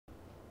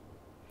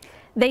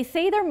They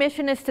say their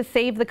mission is to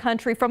save the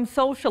country from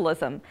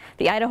socialism.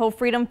 The Idaho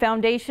Freedom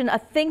Foundation, a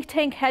think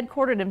tank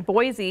headquartered in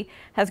Boise,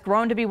 has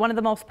grown to be one of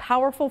the most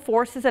powerful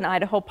forces in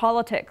Idaho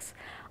politics.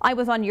 I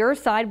was on your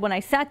side when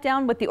I sat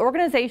down with the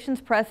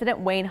organization's president,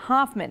 Wayne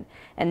Hoffman,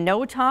 and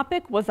no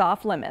topic was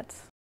off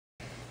limits.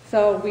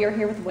 So we are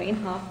here with Wayne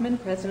Hoffman,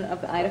 president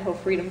of the Idaho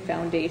Freedom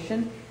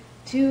Foundation.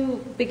 To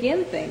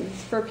begin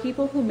things, for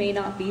people who may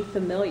not be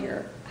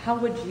familiar, how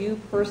would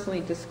you personally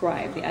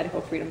describe the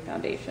Idaho Freedom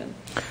Foundation?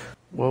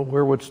 Well,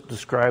 we're what's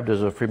described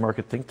as a free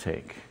market think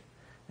tank.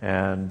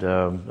 And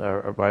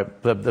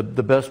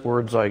the best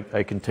words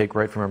I can take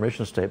right from our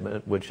mission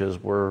statement, which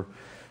is we're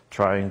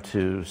trying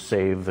to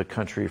save the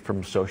country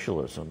from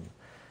socialism.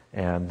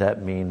 And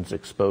that means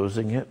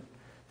exposing it,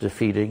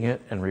 defeating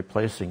it, and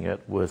replacing it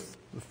with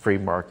free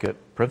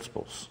market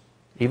principles.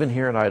 Even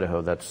here in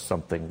Idaho, that's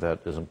something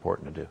that is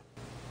important to do.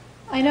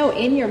 I know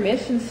in your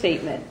mission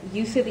statement,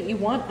 you say that you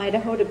want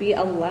Idaho to be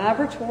a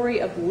laboratory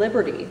of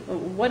liberty.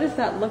 What does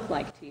that look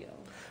like to you?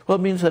 Well,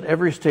 it means that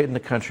every state in the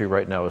country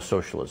right now is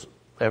socialist.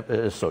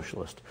 The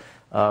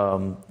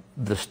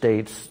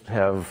states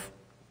have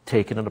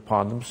taken it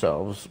upon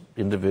themselves,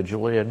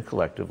 individually and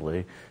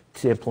collectively,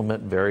 to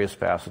implement various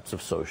facets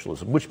of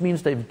socialism, which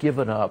means they've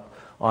given up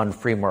on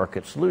free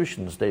market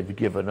solutions. They've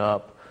given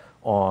up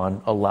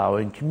on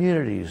allowing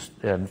communities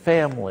and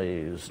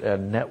families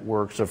and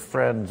networks of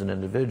friends and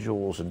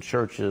individuals and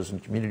churches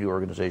and community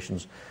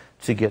organizations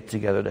to get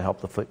together to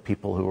help the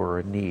people who are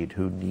in need,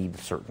 who need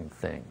certain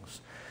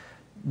things.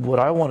 What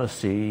I want to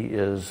see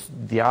is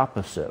the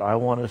opposite. I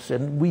want to see,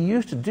 and we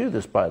used to do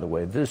this, by the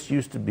way. This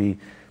used to be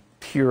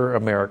pure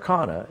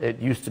Americana. It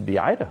used to be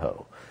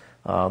Idaho.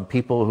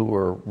 People who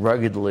were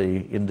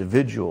ruggedly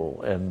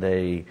individual, and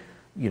they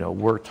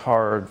worked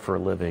hard for a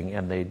living,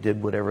 and they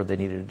did whatever they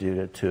needed to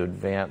do to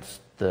advance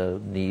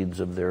the needs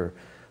of their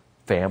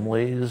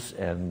families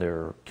and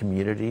their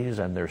communities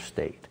and their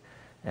state.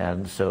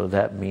 And so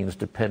that means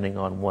depending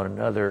on one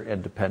another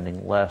and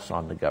depending less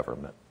on the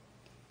government.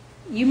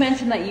 You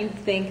mentioned that you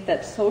think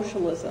that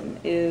socialism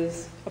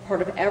is a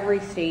part of every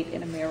state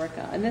in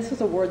America, and this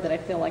is a word that I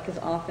feel like is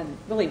often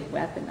really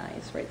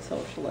weaponized, right?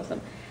 Socialism.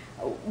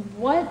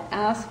 What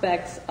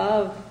aspects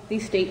of the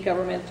state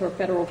government or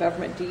federal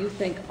government do you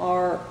think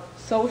are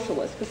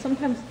socialist? Because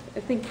sometimes I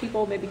think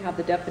people maybe have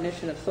the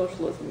definition of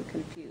socialism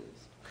confused.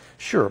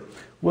 Sure.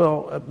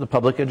 Well, the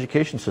public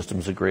education system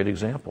is a great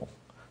example.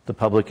 The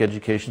public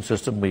education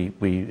system,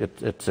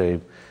 it's a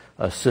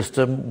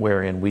system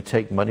wherein we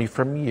take money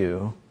from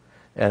you,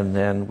 and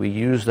then we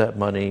use that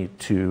money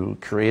to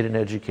create an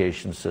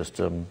education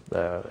system,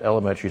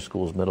 elementary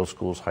schools, middle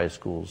schools, high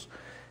schools,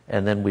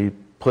 and then we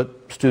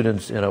put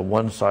students in a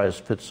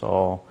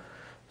one-size-fits-all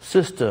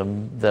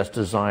system that's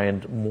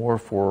designed more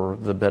for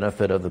the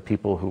benefit of the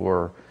people who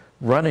are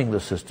running the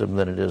system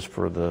than it is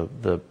for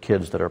the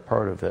kids that are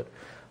part of it.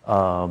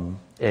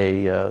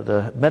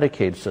 The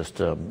Medicaid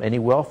system, any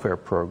welfare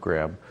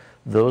program,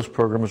 those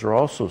programs are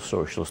also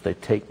socialist. They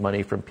take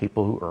money from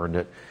people who earned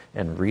it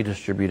and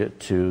redistribute it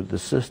to the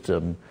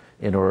system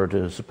in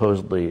order to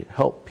supposedly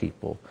help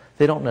people.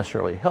 They don't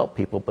necessarily help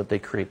people, but they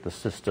create the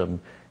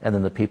system, and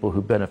then the people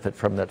who benefit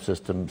from that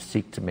system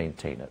seek to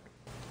maintain it.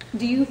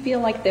 Do you feel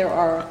like there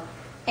are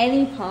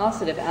any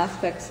positive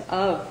aspects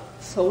of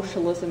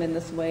socialism in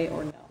this way,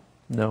 or no?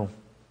 No.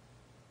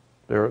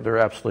 There are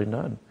absolutely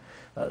none.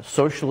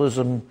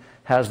 Socialism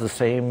has the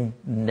same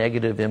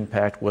negative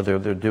impact whether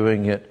they're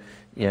doing it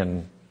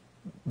in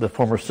the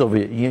former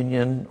Soviet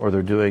Union or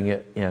they're doing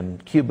it in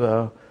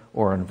Cuba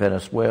or in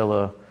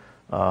Venezuela.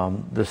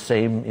 The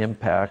same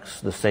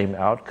impacts, the same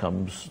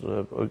outcomes,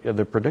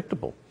 they're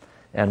predictable.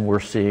 And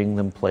we're seeing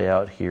them play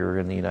out here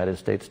in the United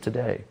States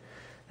today.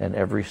 And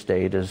every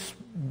state is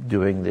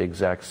doing the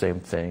exact same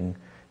thing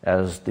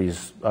as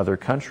these other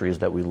countries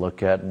that we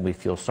look at and we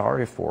feel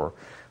sorry for.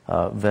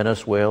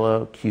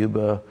 Venezuela,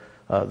 Cuba,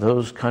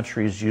 those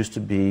countries used to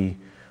be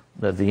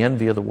the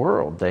envy of the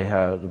world.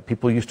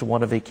 People used to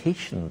want a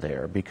vacation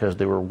there because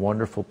they were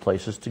wonderful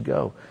places to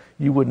go.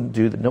 You wouldn't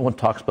do that. No one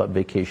talks about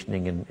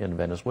vacationing in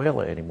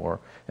Venezuela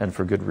anymore, and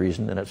for good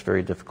reason, and it's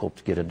very difficult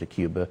to get into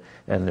Cuba,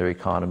 and their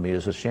economy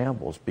is a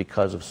shambles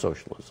because of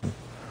socialism.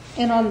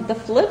 And on the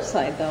flip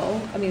side,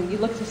 though, I mean, you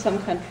look to some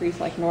countries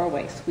like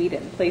Norway,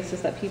 Sweden,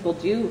 places that people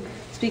do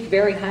speak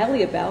very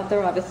highly about.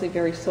 They're obviously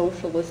very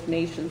socialist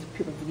nations.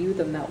 People view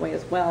them that way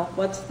as well.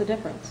 What's the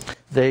difference?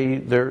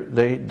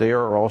 They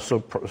are also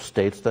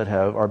countries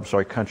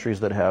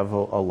that have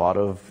a lot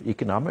of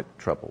economic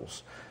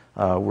troubles,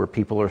 where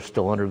people are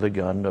still under the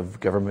gun of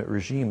government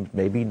regimes.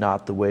 Maybe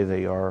not the way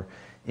they are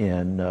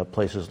in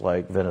places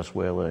like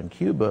Venezuela and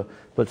Cuba,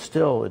 but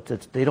still,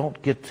 they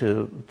don't get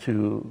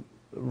to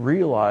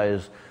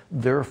realize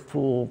their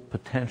full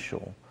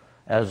potential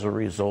as a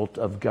result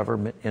of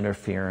government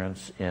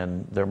interference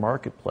in their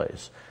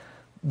marketplace.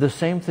 The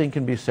same thing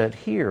can be said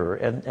here,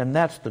 and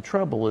that's the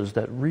trouble, is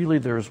that really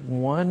there's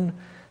one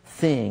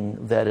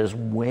thing that is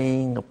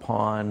weighing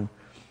upon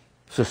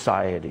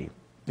society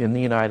in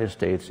the United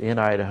States, in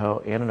Idaho,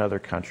 and in other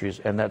countries,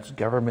 and that's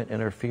government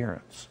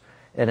interference.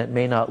 And it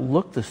may not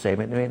look the same.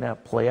 It may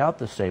not play out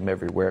the same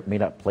everywhere. It may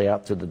not play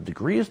out to the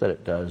degrees that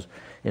it does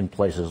in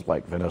places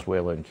like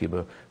Venezuela and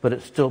Cuba, but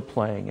it's still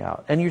playing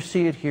out. And you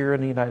see it here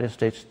in the United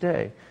States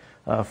today.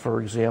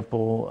 For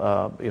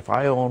example, if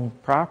I own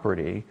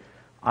property,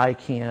 I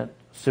can't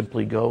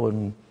simply go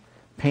and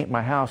paint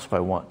my house if I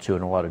want to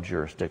in a lot of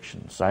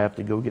jurisdictions. I have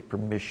to go get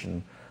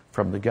permission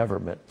from the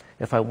government.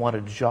 If I want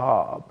a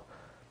job,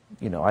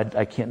 you know,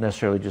 I can't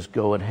necessarily just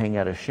go and hang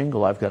out a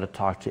shingle. I've got to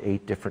talk to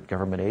 8 different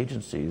government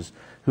agencies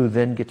who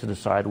then get to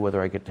decide whether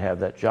I get to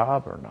have that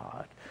job or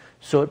not.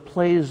 So it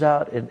plays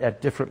out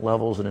at different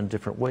levels and in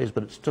different ways,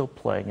 but it's still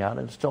playing out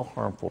and it's still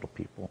harmful to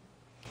people.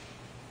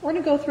 We're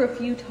going to go through a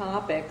few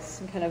topics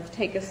and kind of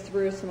take us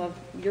through some of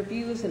your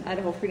views and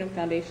Idaho Freedom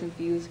Foundation's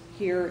views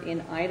here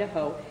in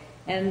Idaho.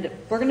 And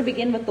we're going to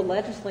begin with the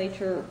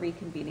legislature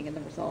reconvening and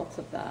the results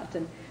of that.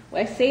 And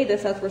I say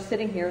this as we're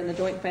sitting here in the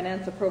Joint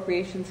Finance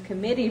Appropriations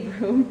Committee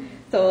room,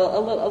 so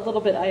a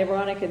little bit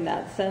ironic in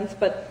that sense.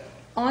 But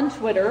on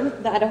Twitter,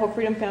 the Idaho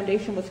Freedom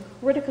Foundation was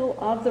critical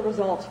of the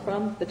results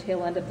from the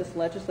tail end of this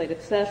legislative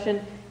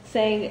session,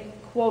 saying,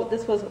 quote,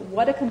 "This was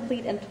what a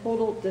complete and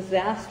total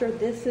disaster.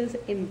 This is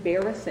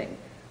embarrassing."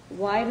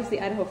 Why does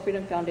the Idaho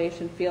Freedom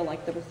Foundation feel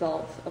like the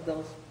results of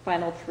those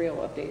final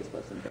trio of days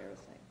was embarrassing?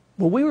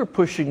 Well, we were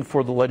pushing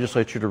for the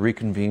legislature to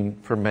reconvene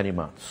for many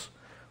months.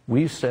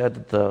 We said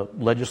that the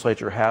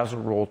legislature has a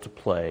role to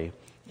play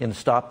in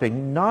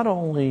stopping not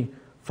only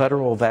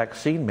federal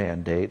vaccine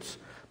mandates,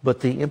 but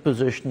the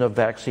imposition of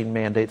vaccine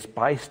mandates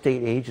by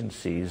state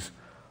agencies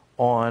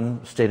on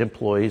state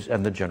employees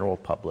and the general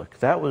public.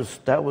 That was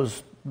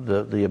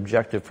the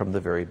objective from the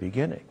very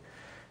beginning.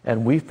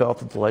 And we felt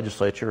that the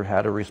legislature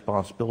had a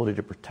responsibility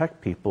to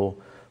protect people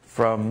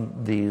from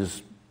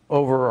these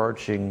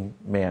overarching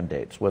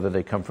mandates, whether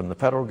they come from the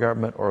federal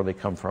government or they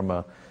come from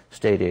a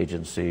state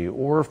agency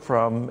or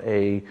from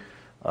a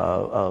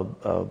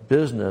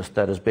business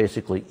that is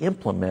basically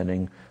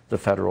implementing the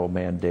federal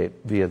mandate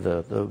via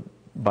the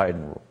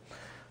Biden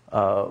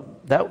rule.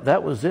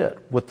 That was it.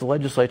 What the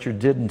legislature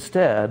did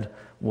instead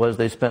was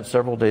they spent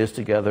several days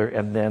together,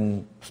 and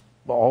then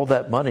all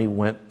that money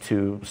went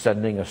to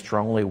sending a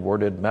strongly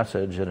worded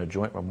message in a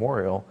joint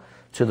memorial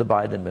to the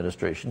Biden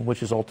administration,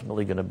 which is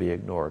ultimately going to be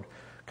ignored.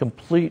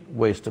 Complete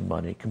waste of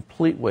money,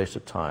 complete waste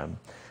of time.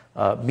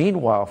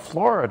 Meanwhile,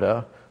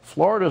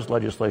 Florida's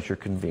legislature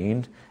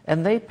convened,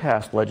 and they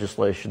passed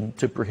legislation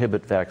to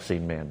prohibit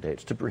vaccine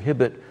mandates, to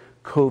prohibit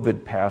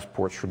COVID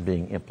passports from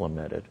being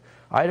implemented.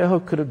 Idaho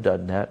could have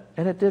done that,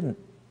 and it didn't.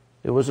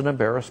 It was an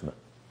embarrassment.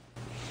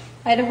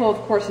 Idaho, of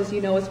course, as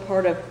you know, is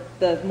part of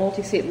the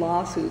multi-state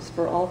lawsuits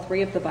for all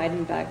 3 of the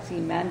Biden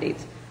vaccine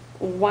mandates.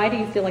 Why do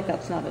you feel like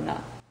that's not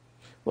enough?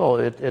 Well,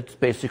 it's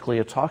basically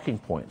a talking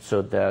point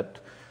so that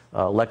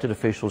elected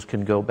officials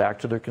can go back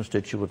to their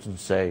constituents and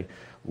say,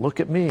 look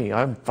at me,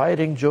 I'm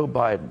fighting Joe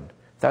Biden.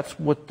 That's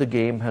what the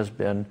game has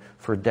been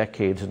for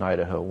decades in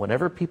Idaho.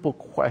 Whenever people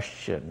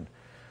question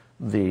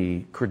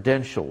the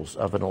credentials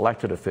of an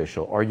elected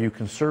official, are you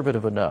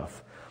conservative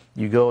enough?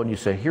 You go and you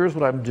say, here's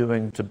what I'm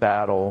doing to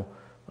battle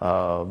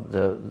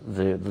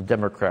the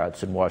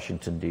Democrats in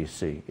Washington,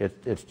 D.C.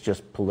 It's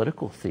just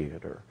political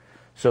theater.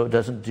 So it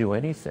doesn't do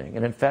anything.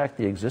 And in fact,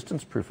 the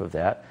existence proof of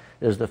that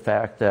is the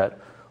fact that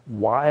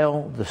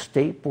while the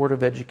State Board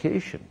of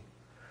Education,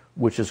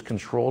 which is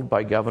controlled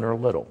by Governor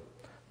Little,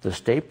 the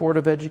State Board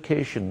of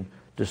Education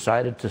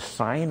decided to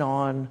sign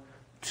on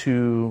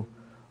to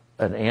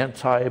an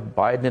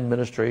anti-Biden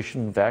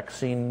administration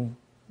vaccine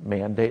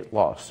mandate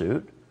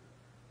lawsuit,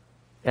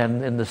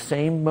 and in the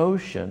same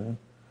motion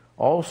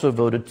also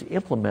voted to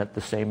implement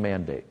the same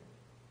mandate.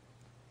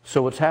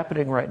 So what's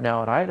happening right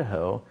now in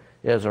Idaho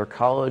is our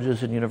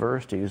colleges and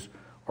universities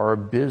are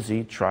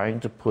busy trying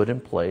to put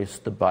in place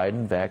the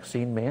Biden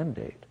vaccine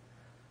mandate.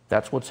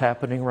 That's what's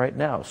happening right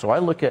now. So I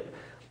look at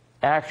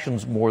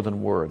actions more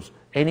than words.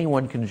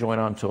 Anyone can join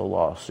onto a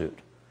lawsuit.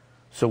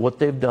 So what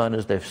they've done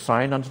is they've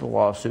signed onto the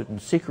lawsuit,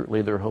 and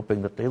secretly they're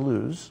hoping that they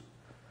lose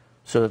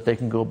so that they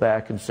can go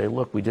back and say,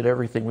 look, we did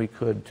everything we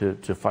could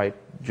to fight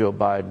Joe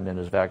Biden and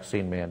his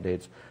vaccine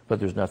mandates, but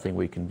there's nothing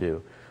we can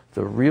do.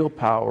 The real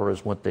power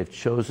is what they've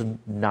chosen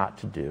not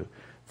to do.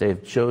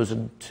 They've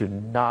chosen to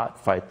not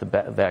fight the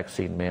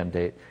vaccine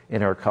mandate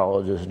in our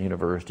colleges and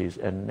universities,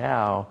 and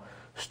now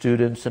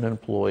students and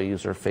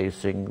employees are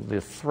facing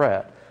the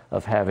threat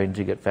of having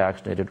to get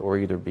vaccinated or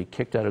either be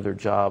kicked out of their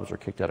jobs or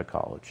kicked out of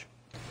college.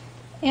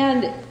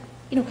 And,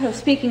 kind of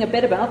speaking a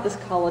bit about this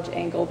college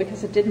angle,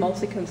 because it did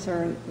mostly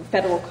concern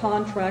federal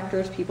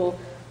contractors, people,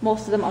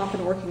 most of them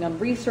often working on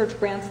research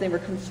grants, and they were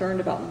concerned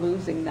about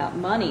losing that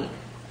money.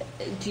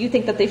 Do you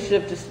think that they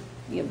should have just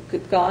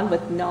gone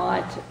with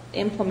not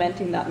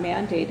implementing that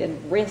mandate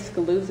and risk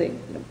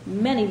losing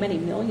many, many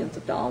millions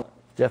of dollars?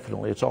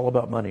 Definitely. It's all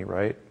about money,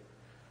 right?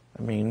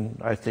 I mean,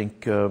 I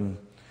think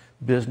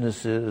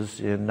businesses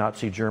in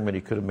Nazi Germany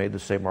could have made the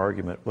same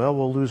argument. Well,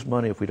 we'll lose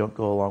money if we don't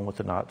go along with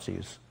the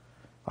Nazis.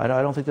 I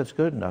don't think that's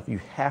good enough. You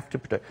have to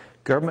protect.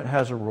 Government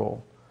has a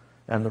role,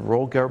 and the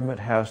role government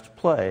has to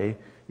play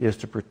is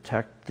to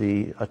protect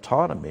the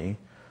autonomy,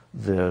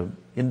 the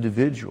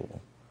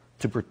individual,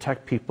 to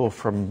protect people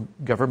from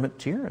government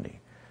tyranny.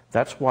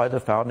 That's why the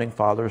Founding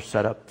Fathers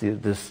set up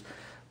this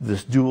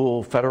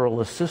dual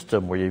federalist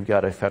system where you've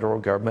got a federal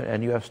government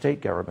and you have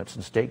state governments,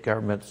 and state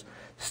governments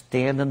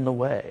stand in the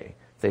way.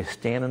 They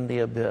stand in the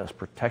abyss,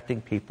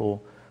 protecting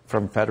people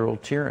from federal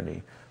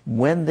tyranny.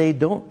 When they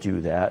don't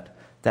do that,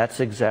 that's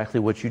exactly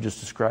what you just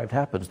described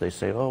happens. They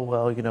say, oh,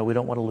 well, we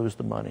don't want to lose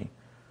the money.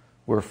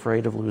 We're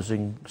afraid of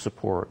losing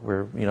support.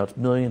 It's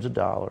millions of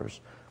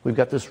dollars. We've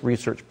got this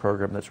research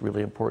program that's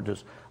really important to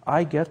us.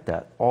 I get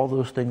that. All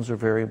those things are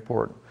very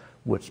important.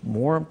 What's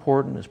more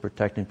important is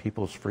protecting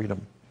people's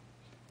freedom.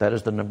 That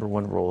is the number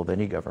one role of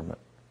any government.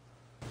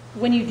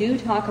 When you do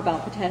talk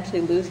about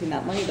potentially losing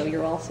that money, though,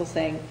 you're also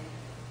saying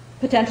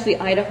potentially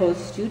Idaho's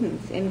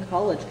students in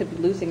college could be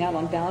losing out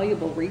on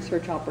valuable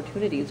research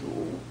opportunities.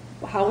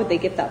 How would they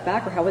get that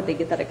back, or how would they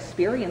get that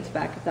experience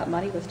back if that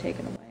money was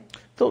taken away?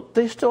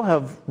 They still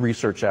have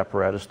research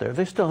apparatus there.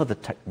 They still have the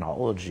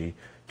technology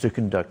to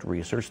conduct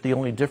research. The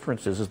only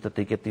difference is that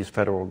they get these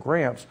federal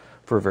grants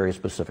for very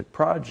specific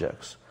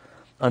projects.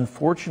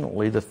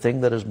 Unfortunately, the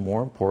thing that is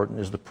more important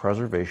is the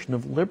preservation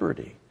of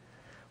liberty.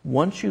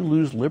 Once you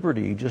lose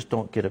liberty, you just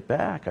don't get it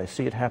back. I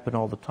see it happen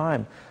all the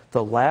time.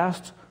 The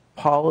last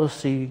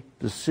policy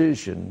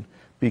decision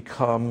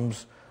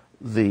becomes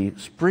the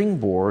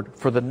springboard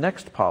for the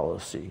next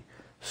policy.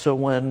 So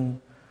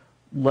when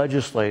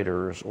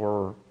legislators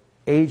or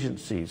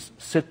agencies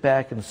sit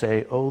back and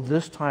say, oh,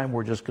 this time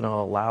we're just going to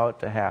allow it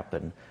to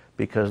happen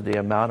because the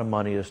amount of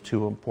money is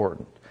too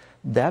important,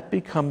 that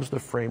becomes the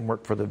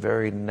framework for the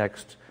very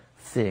next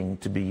thing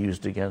to be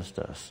used against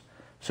us.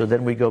 So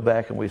then we go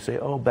back and we say,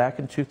 oh, back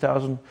in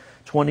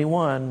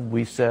 2021,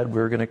 we said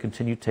we were going to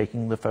continue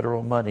taking the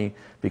federal money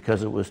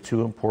because it was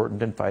too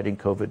important in fighting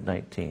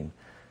COVID-19.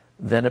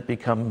 Then it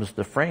becomes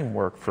the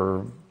framework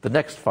for the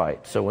next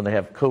fight. So when they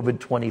have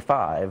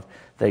COVID-25,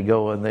 they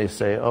go and they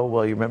say, oh,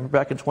 well, you remember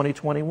back in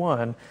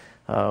 2021,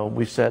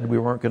 we said we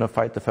weren't going to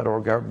fight the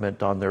federal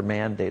government on their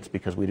mandates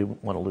because we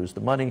didn't want to lose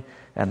the money,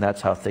 and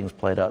that's how things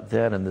played out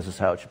then, and this is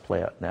how it should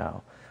play out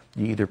now.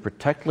 You either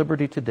protect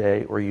liberty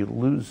today or you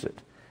lose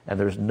it. And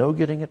there's no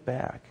getting it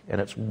back. And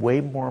it's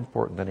way more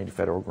important than any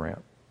federal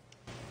grant.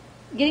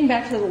 Getting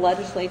back to the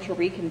legislature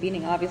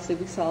reconvening, obviously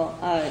we saw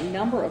a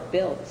number of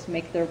bills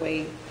make their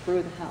way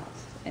through the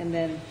House, and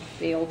then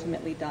they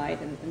ultimately died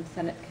in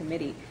Senate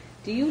committee.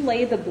 Do you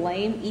lay the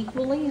blame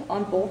equally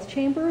on both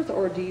chambers,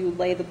 or do you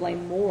lay the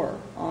blame more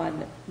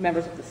on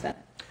members of the Senate?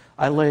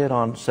 I lay it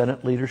on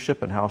Senate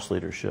leadership and House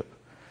leadership.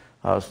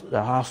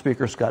 The House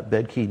Speaker, Scott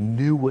Bedke,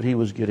 knew what he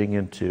was getting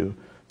into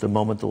the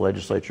moment the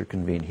legislature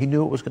convened. He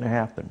knew it was going to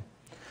happen.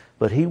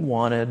 But he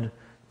wanted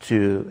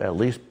to at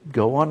least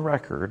go on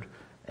record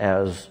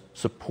as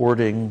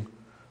supporting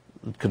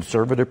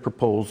conservative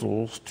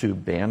proposals to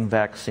ban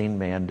vaccine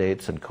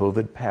mandates and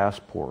COVID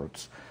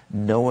passports,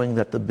 knowing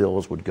that the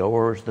bills would go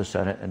over to the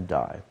Senate and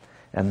die.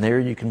 And there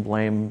you can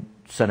blame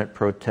Senate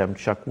Pro Tem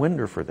Chuck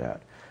Winder for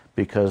that,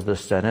 because the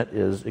Senate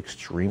is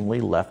extremely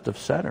left of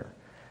center.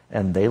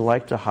 And they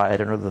like to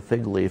hide under the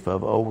fig leaf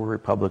of, oh, we're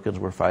Republicans,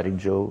 we're fighting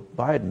Joe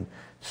Biden.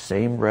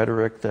 Same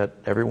rhetoric that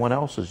everyone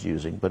else is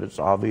using, but it's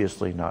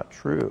obviously not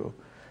true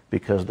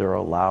because they're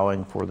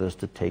allowing for this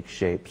to take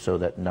shape so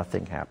that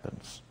nothing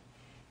happens.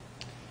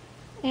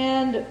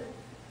 And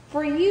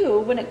for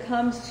you, when it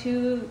comes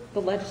to the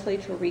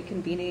legislature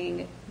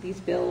reconvening, these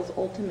bills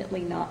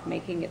ultimately not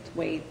making its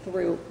way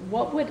through,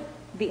 what would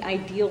the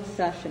ideal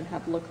session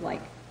have looked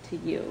like to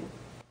you?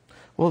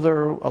 Well, there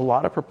are a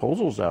lot of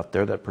proposals out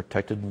there that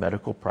protected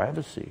medical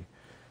privacy.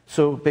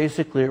 So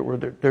basically,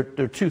 there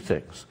are two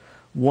things.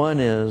 One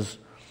is,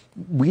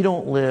 we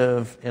don't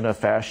live in a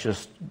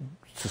fascist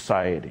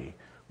society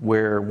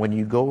where when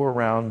you go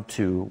around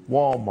to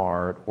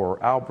Walmart or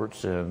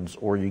Albertsons,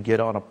 or you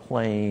get on a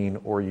plane,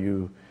 or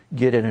you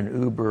get in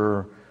an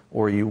Uber,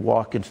 or you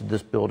walk into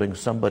this building,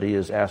 somebody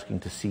is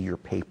asking to see your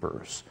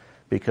papers.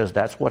 Because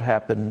that's what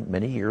happened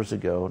many years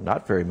ago,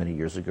 not very many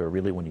years ago,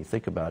 really, when you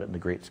think about it in the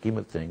great scheme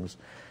of things,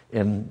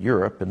 in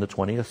Europe in the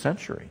 20th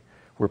century,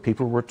 where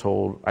people were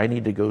told, I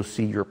need to go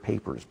see your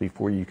papers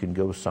before you can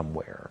go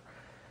somewhere.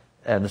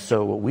 And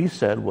so what we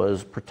said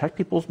was protect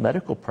people's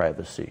medical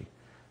privacy.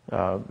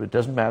 It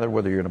doesn't matter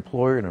whether you're an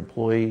employer or an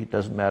employee. It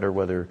doesn't matter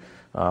whether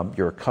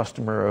you're a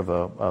customer of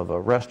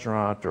a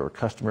restaurant or a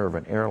customer of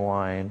an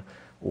airline,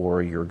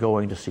 or you're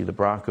going to see the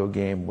Bronco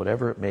game,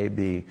 whatever it may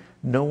be.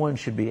 No one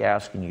should be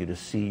asking you to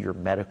see your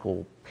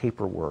medical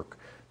paperwork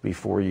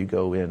before you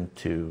go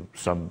into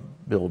some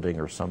building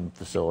or some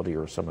facility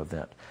or some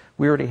event.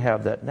 We already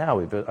have that now.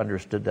 We've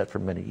understood that for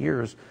many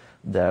years,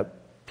 that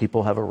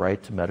people have a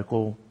right to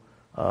medical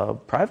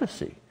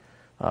privacy.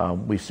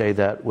 We say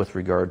that with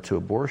regard to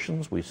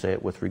abortions. We say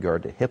it with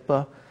regard to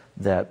HIPAA,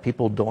 that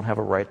people don't have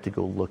a right to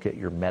go look at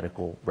your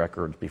medical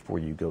records before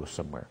you go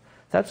somewhere.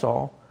 That's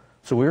all.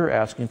 So we were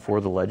asking for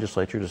the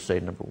legislature to say,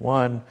 number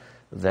one,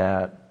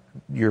 that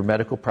your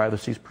medical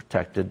privacy is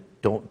protected.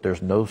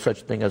 There's no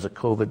such thing as a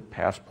COVID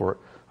passport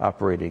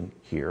operating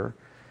here.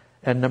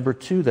 And number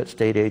two, that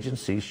state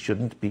agencies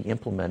shouldn't be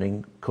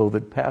implementing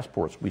COVID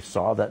passports. We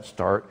saw that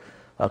start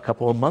a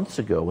couple of months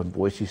ago when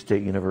Boise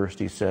State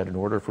University said in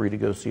order for you to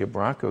go see a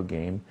Bronco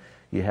game,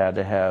 you had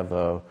to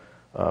have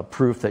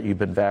proof that you've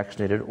been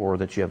vaccinated or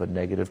that you have a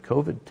negative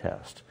COVID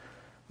test.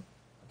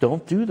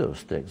 Don't do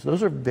those things.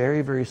 Those are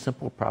very, very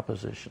simple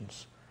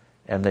propositions,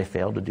 and they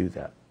failed to do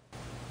that.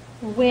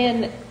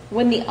 When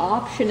the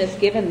option is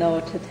given, though,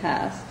 to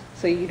test,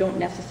 so you don't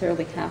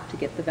necessarily have to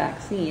get the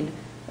vaccine,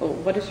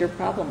 what is your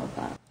problem with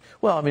that?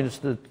 Well, I mean,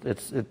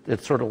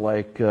 it's sort of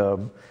like,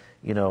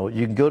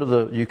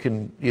 you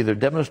can either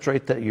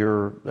demonstrate that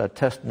you're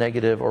test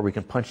negative or we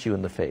can punch you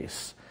in the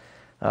face.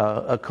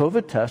 A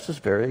COVID test is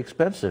very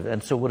expensive,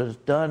 and so what it's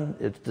done,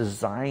 it's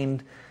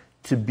designed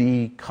to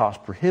be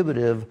cost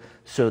prohibitive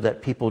so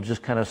that people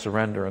just kind of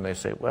surrender and they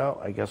say, well,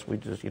 I guess we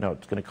just,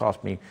 it's going to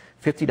cost me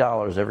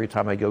 $50 every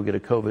time I go get a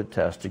COVID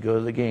test, to go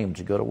to the game,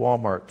 to go to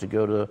Walmart, to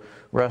go to a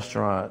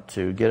restaurant,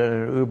 to get in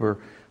an Uber.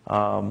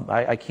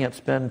 I can't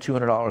spend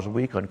 $200 a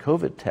week on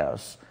COVID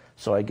tests,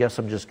 so I guess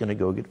I'm just going to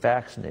go get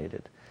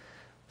vaccinated.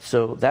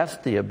 So that's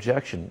the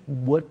objection.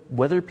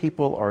 Whether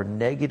people are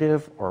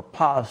negative or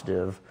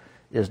positive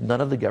is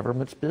none of the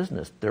government's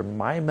business. They're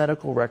my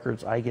medical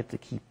records. I get to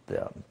keep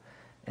them.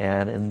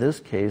 And in this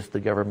case, the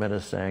government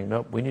is saying,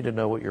 nope, we need to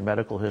know what your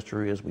medical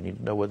history is. We need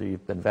to know whether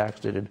you've been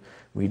vaccinated.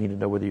 We need to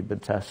know whether you've been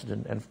tested.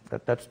 And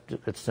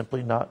it's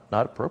simply not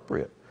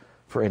appropriate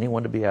for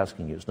anyone to be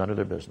asking you. It's none of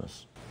their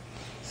business.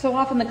 So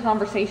often the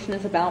conversation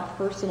is about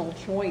personal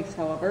choice,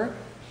 however.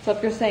 So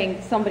if you're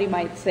saying, somebody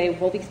might say,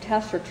 well, these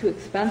tests are too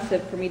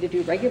expensive for me to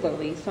do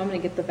regularly, so I'm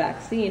going to get the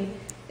vaccine.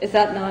 Is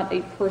that not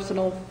a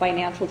personal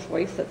financial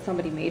choice that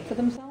somebody made for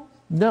themselves?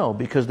 No,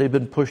 because they've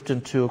been pushed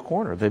into a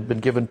corner. They've been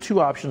given two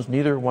options,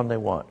 neither one they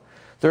want.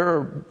 There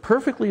are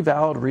perfectly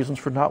valid reasons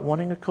for not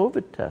wanting a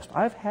COVID test.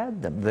 I've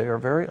had them. They are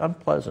very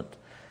unpleasant.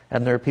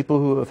 And there are people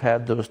who have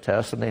had those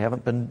tests and they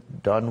haven't been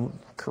done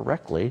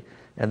correctly,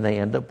 and they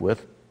end up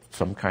with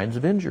some kinds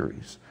of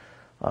injuries.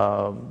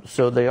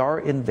 So they are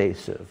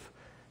invasive.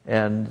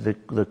 And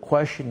the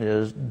question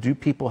is, do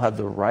people have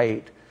the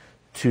right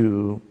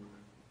to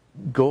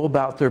go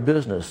about their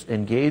business,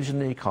 engage in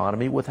the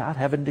economy without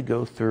having to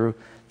go through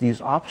these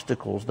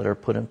obstacles that are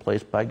put in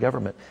place by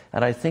government?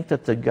 And I think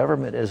that the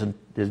government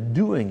is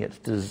doing it. It's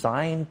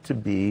designed to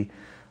be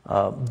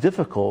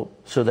difficult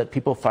so that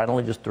people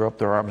finally just throw up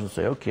their arms and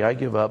say, okay, I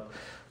give up.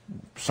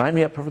 Sign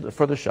me up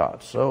for the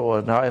shots. So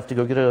now I have to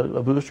go get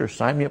a booster.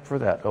 Sign me up for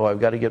that. Oh, I've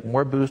got to get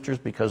more boosters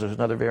because there's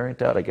another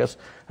variant out. I guess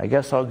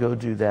I'll go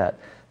do that.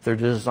 They're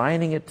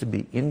designing it to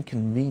be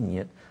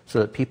inconvenient so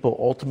that people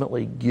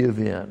ultimately give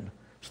in.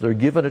 So they're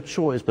given a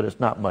choice, but it's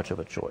not much of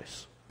a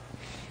choice.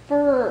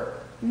 For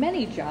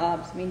many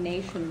jobs,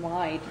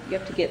 nationwide, you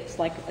have to get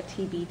like a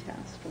TB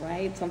test,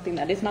 right? Something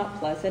that is not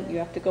pleasant. You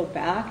have to go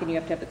back and you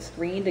have to have it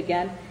screened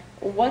again.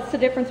 What's the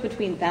difference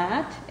between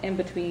that and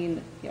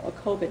between a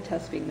COVID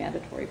test being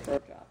mandatory for a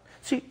job?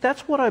 See,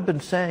 that's what I've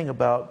been saying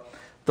about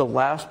the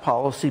last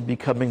policy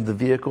becoming the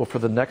vehicle for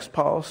the next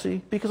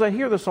policy, because I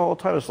hear this all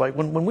the time. It's like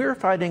when we were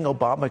fighting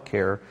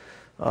Obamacare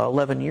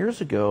 11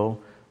 years ago,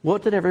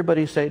 what did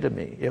everybody say to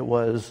me? It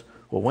was,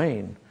 well,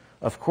 Wayne,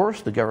 of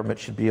course the government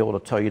should be able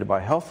to tell you to buy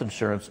health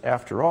insurance.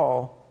 After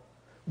all,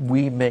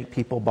 we make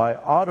people buy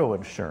auto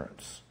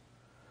insurance.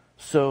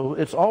 So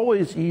it's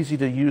always easy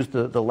to use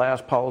the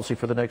last policy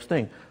for the next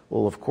thing.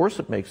 Well, of course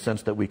it makes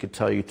sense that we could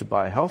tell you to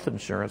buy health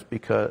insurance,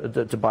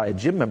 because to buy a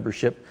gym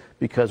membership,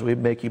 because we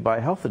make you buy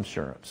health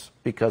insurance,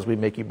 because we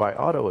make you buy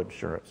auto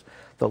insurance.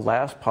 The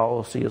last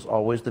policy is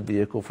always the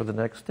vehicle for the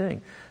next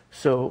thing.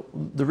 So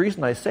the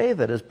reason I say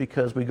that is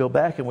because we go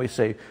back and we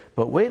say,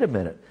 but wait a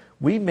minute,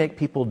 we make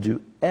people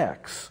do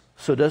X,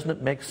 so doesn't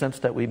it make sense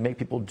that we make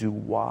people do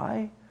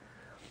Y?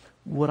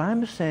 What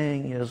I'm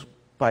saying is,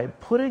 by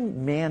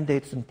putting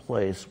mandates in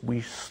place,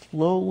 we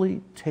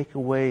slowly take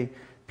away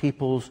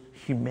people's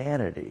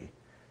humanity.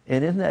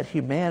 And in that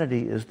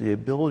humanity is the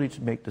ability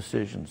to make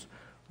decisions,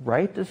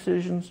 right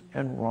decisions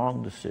and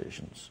wrong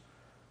decisions.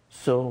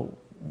 So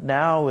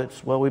now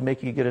it's, well, we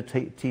make you get a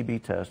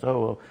TB test.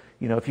 Oh,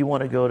 well, if you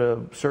want to go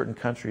to certain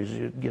countries,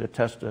 you get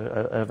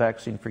a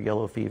vaccine for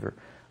yellow fever.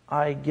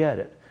 I get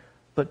it.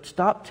 But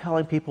stop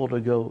telling people to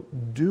go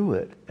do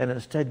it and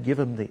instead give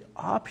them the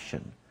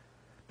option.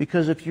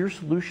 Because if your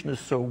solution is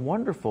so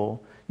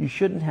wonderful, you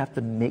shouldn't have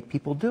to make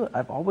people do it.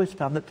 I've always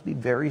found that to be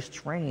very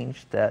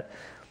strange, that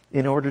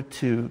in order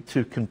to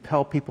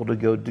compel people to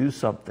go do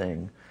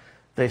something,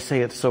 they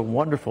say it's so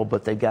wonderful,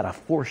 but they've got to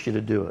force you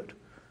to do it.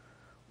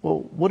 Well,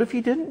 what if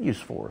you didn't use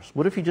force?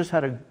 What if you just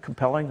had a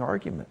compelling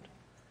argument?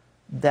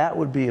 That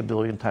would be a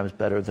billion times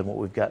better than what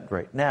we've got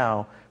right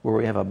now, where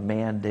we have a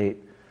mandate,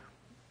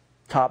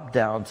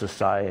 top-down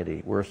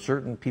society where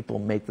certain people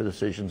make the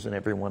decisions and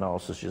everyone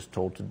else is just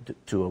told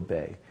to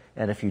obey.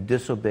 And if you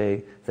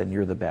disobey, then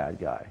you're the bad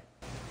guy.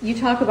 You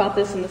talk about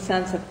this in the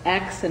sense of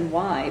X and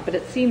Y, but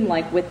it seemed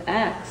like with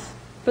X,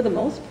 for the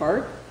most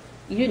part,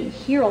 you didn't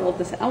hear all of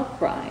this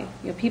outcry.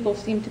 People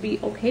seem to be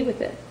okay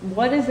with it.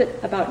 What is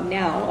it about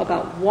now,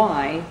 about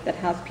Y, that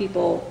has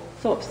people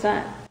so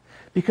upset?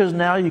 Because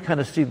now you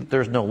kind of see that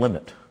there's no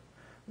limit.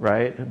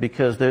 right?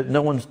 Because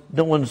no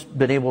one's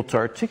been able to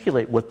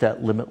articulate what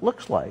that limit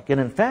looks like. And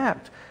in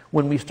fact,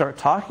 when we start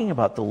talking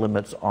about the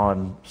limits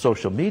on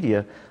social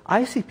media,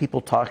 I see people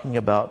talking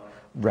about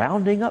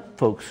rounding up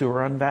folks who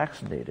are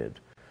unvaccinated,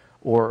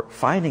 or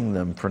fining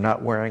them for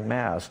not wearing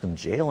masks and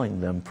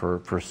jailing them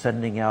for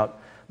sending out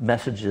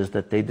messages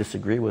that they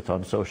disagree with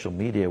on social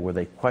media where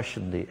they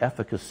question the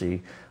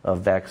efficacy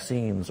of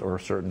vaccines or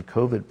certain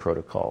COVID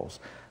protocols.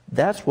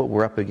 That's what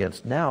we're up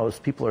against now, is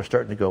people are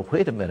starting to go,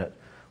 wait a minute,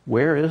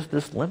 where is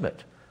this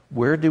limit?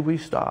 Where do we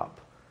stop?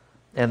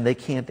 And they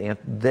can't,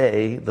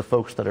 the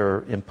folks that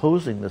are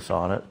imposing this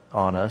on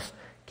us,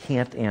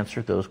 can't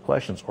answer those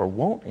questions or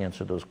won't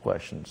answer those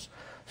questions.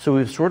 So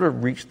we've sort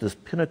of reached this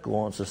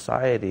pinnacle in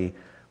society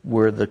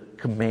where the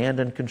command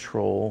and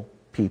control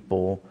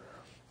people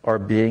are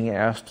being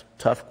asked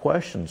tough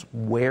questions.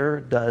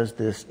 Where does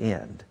this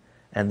end?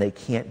 And they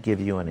can't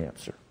give you an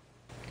answer.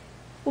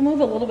 We'll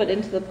move a little bit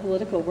into the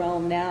political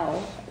realm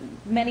now.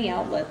 Many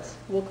outlets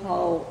will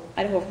call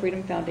Idaho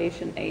Freedom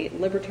Foundation a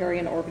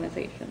libertarian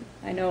organization.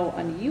 I know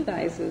on you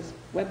guys'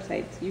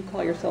 websites you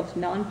call yourselves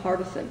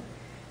nonpartisan.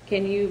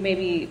 Can you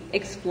maybe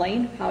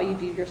explain how you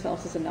view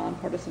yourselves as a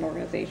nonpartisan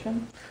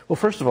organization? Well,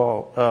 first of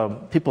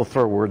all, people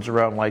throw words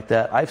around like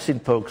that. I've seen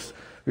folks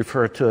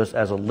refer to us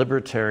as a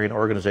libertarian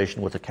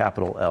organization with a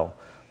capital L.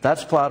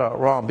 That's flat out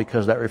wrong,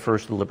 because that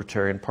refers to the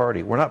Libertarian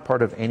Party. We're not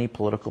part of any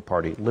political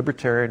party.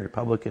 Libertarian,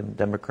 Republican,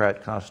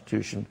 Democrat,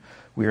 Constitution,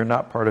 we are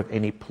not part of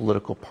any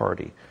political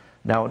party.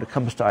 Now, when it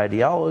comes to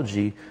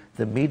ideology,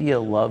 the media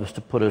loves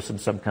to put us in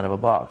some kind of a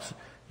box.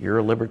 You're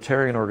a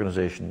libertarian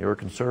organization, you're a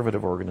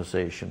conservative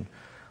organization.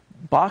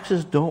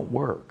 Boxes don't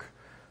work.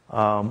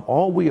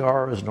 All we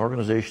are is an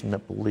organization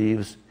that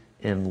believes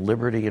in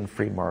liberty and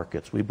free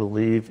markets. We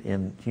believe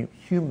in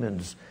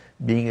humans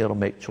being able to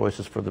make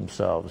choices for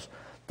themselves.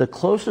 The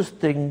closest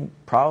thing,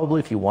 probably,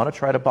 if you want to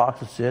try to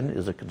box us in,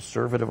 is a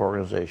conservative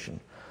organization.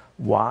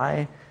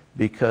 Why?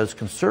 Because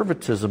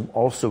conservatism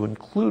also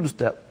includes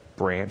that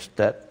branch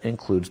that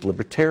includes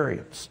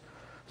libertarians.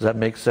 Does that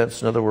make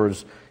sense? In other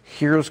words,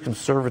 here's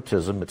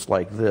conservatism, it's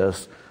like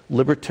this.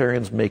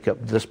 Libertarians make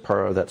up this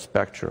part of that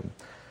spectrum.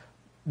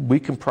 We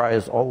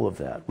comprise all of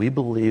that. We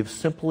believe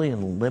simply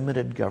in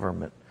limited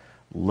government,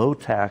 low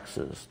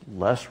taxes,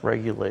 less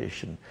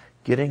regulation,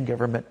 getting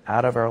government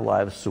out of our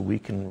lives so we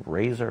can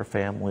raise our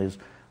families,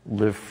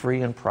 live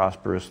free and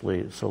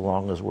prosperously, so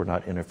long as we're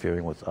not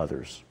interfering with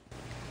others.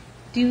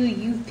 Do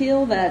you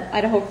feel that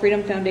Idaho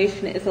Freedom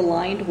Foundation is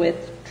aligned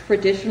with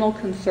traditional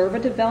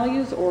conservative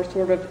values, or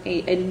sort of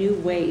a new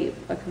wave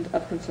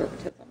of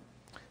conservatism?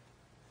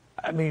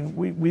 I mean,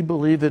 we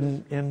believe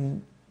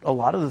in a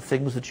lot of the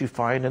things that you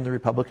find in the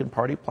Republican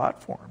Party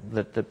platform,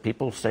 that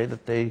people say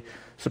that they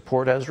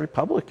support as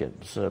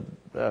Republicans.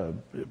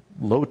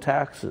 Low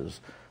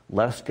taxes,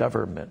 less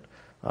government,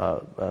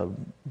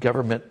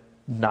 government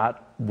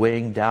not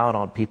weighing down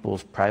on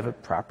people's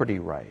private property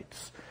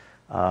rights.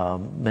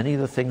 Many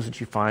of the things that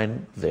you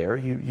find there,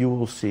 you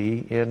will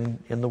see in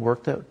the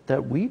work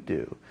that we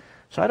do.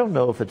 So I don't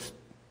know if it's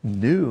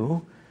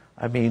new.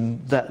 I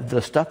mean,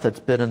 the stuff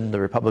that's been in the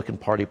Republican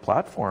Party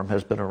platform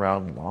has been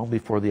around long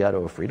before the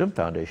Idaho Freedom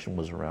Foundation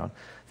was around.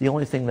 The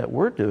only thing that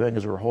we're doing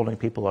is we're holding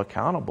people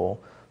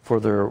accountable for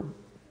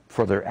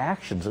their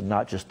actions and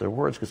not just their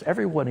words, because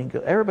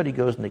everybody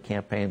goes into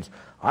campaigns,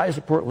 I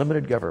support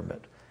limited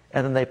government,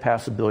 and then they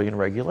pass a billion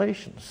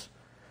regulations.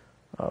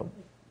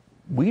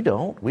 We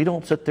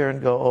don't sit there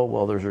and go, oh,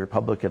 well, there's a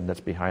Republican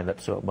that's behind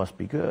that, so it must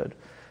be good.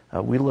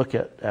 We look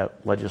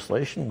at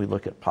legislation, we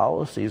look at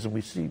policies, and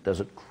we see, does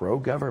it grow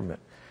government?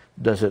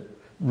 Does it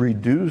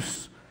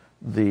reduce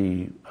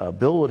the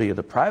ability of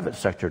the private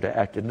sector to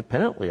act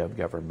independently of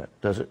government?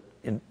 Does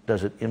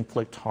it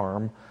inflict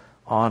harm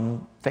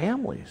on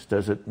families?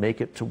 Does it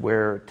make it to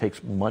where it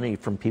takes money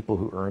from people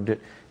who earned it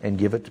and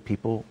give it to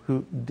people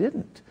who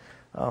didn't?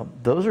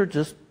 Those are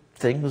just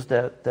things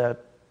that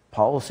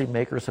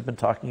policymakers have been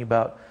talking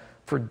about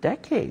for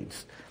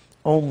decades.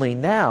 Only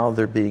now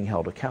they're being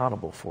held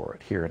accountable for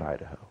it here in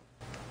Idaho.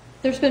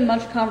 There's been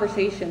much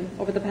conversation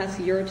over the past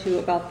year or two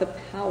about the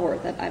power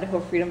that Idaho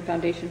Freedom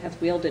Foundation has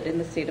wielded in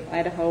the state of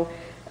Idaho,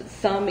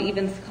 some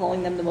even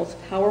calling them the most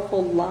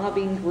powerful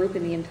lobbying group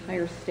in the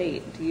entire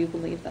state. Do you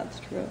believe that's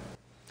true?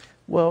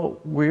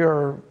 Well,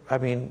 we're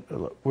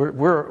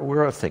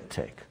a think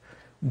tank.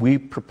 We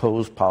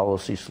propose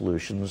policy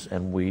solutions,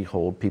 and we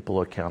hold people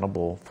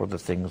accountable for the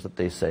things that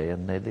they say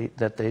and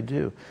that they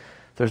do.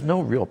 There's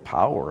no real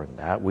power in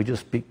that. We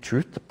just speak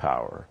truth to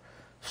power.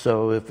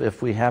 So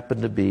if we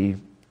happen to be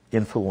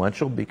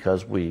influential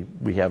because we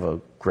have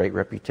a great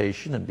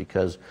reputation and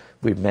because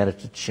we've managed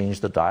to change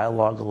the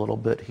dialogue a little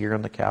bit here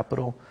in the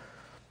Capitol,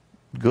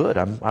 good.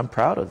 I'm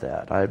proud of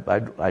that.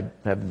 I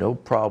have no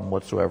problem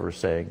whatsoever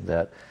saying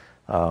that,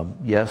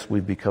 yes,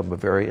 we've become a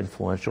very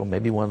influential,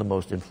 maybe one of the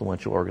most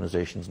influential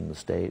organizations in the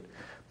state,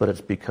 but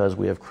it's because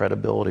we have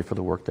credibility for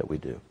the work that we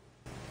do.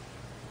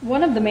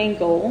 One of the main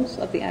goals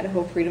of the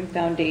Idaho Freedom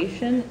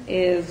Foundation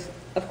is,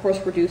 of course,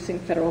 reducing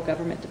federal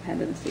government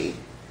dependency.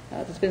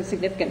 There's been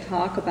significant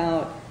talk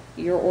about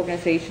your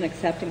organization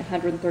accepting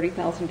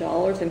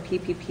 $130,000 in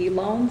PPP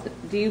loans.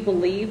 Do you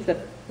believe that,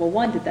 well,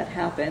 one, did that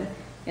happen?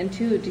 And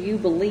two, do you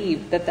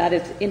believe that that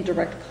is in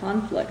direct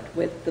conflict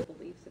with the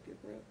beliefs of your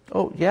group?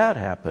 Oh, yeah, it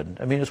happened.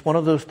 I mean, it's one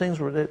of those things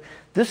where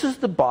this is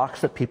the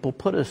box that people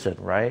put us in,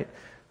 right?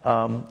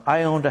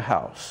 I owned a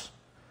house.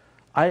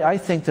 I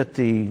think that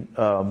the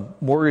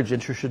mortgage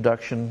interest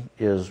deduction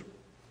is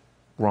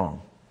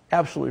wrong,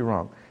 absolutely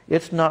wrong.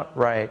 It's not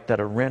right that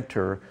a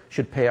renter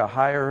should pay a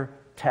higher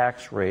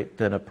tax rate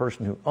than a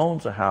person who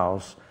owns a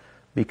house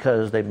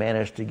because they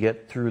managed to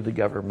get through the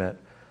government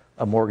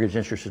a mortgage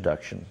interest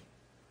deduction.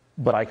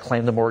 But I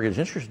claim the mortgage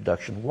interest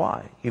deduction.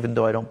 Why? Even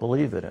though I don't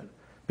believe in it.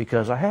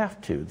 Because I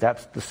have to.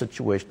 That's the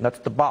situation. That's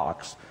the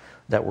box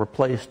that we're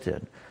placed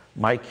in.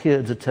 My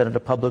kids attended a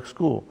public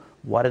school.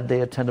 Why did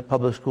they attend a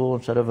public school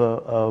instead of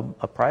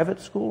a private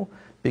school?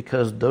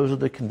 Because those are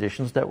the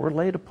conditions that were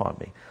laid upon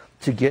me.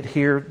 To get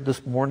here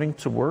this morning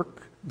to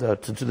work, to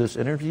do this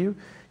interview,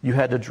 you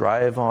had to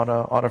drive on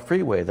a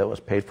freeway that was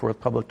paid for with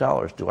public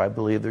dollars. Do I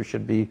believe there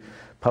should be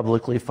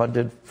publicly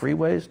funded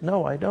freeways?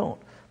 No, I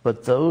don't.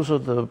 But those are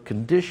the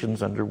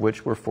conditions under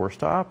which we're forced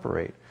to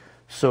operate.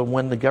 So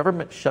when the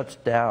government shuts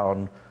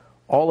down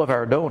all of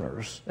our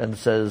donors and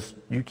says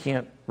you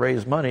can't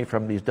raise money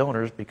from these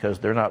donors because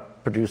they're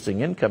not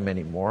producing income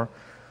anymore,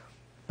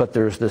 but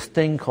there's this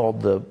thing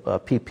called the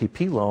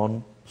PPP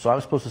loan, so I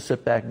was supposed to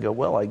sit back and go,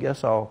 well, I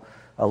guess I'll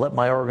let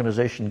my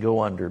organization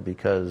go under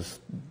because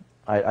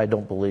I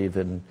don't believe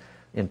in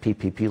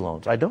PPP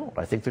loans. I don't.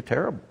 I think they're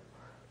terrible.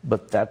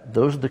 But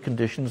those are the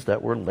conditions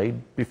that were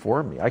laid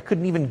before me. I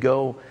couldn't even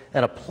go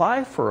and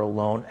apply for a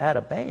loan at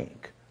a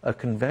bank, a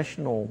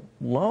conventional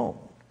loan,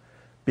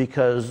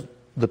 because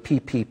the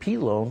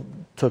PPP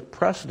loan took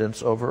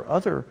precedence over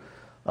other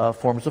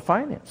forms of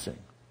financing.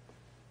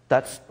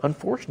 That's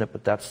unfortunate,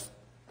 but that's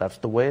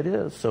the way it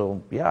is.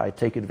 So, yeah, I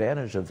take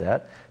advantage of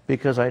that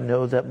because I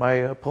know that my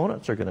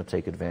opponents are going to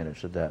take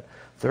advantage of that.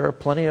 There are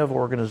plenty of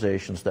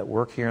organizations that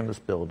work here in this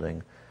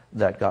building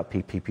that got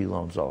PPP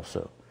loans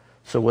also.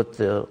 So what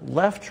the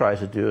left tries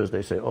to do is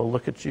they say, oh,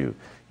 look at you.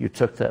 You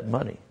took that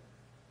money.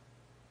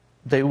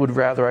 They would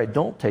rather I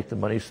don't take the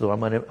money so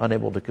I'm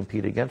unable to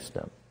compete against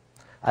them.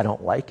 I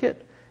don't like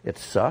it. It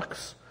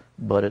sucks.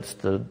 But it's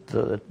those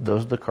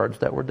are the cards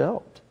that were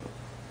dealt.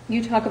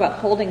 You talk about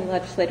holding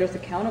legislators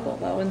accountable,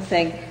 though, and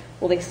saying,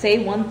 well, they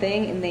say one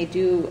thing and they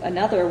do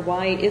another.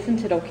 Why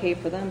isn't it okay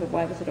for them, but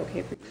why was it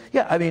okay for you?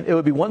 Yeah, I mean, it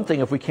would be one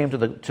thing if we came to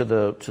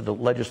the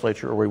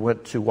legislature or we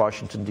went to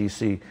Washington,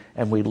 D.C.,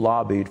 and we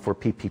lobbied for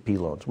PPP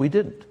loans. We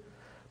didn't.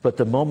 But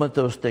the moment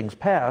those things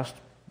passed,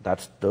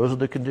 those are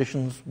the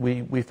conditions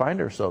we find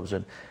ourselves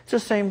in. It's the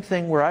same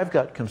thing where I've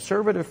got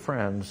conservative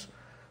friends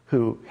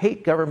who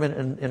hate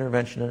government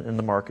intervention in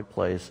the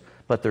marketplace,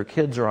 but their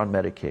kids are on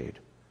Medicaid.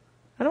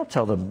 I don't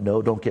tell them,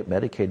 no, don't get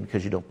Medicaid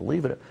because you don't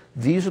believe in it.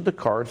 These are the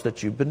cards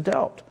that you've been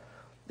dealt.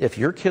 If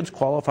your kids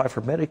qualify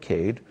for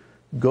Medicaid,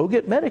 go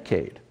get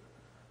Medicaid.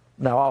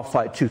 Now, I'll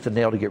fight tooth and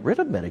nail to get rid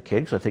of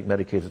Medicaid because I think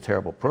Medicaid is a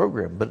terrible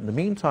program. But in the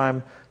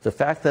meantime, the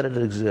fact that it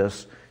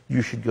exists,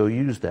 you should go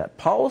use that.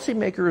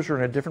 Policymakers are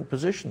in a different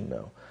position,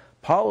 though.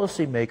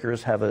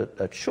 Policymakers have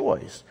a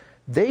choice.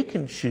 They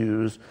can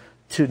choose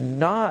to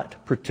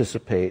not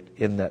participate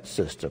in that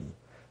system.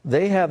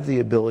 They have the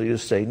ability to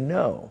say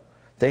no.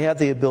 They have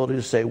the ability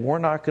to say, we're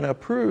not going to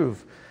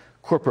approve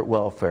corporate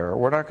welfare, or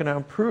we're not going to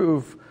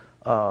approve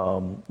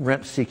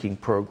rent-seeking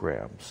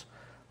programs.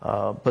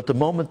 But the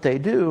moment they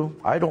do,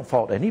 I don't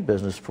fault any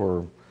business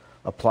for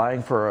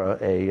applying for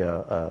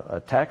a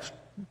tax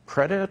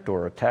credit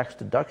or a tax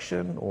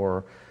deduction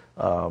or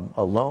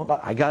a loan.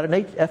 I got an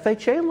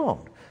FHA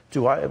loan.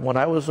 When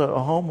I was a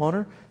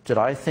homeowner, did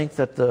I think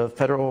that the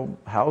Federal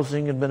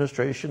Housing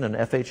Administration and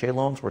FHA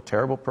loans were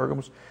terrible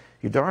programs?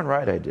 You're darn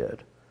right I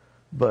did.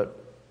 But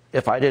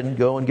if I didn't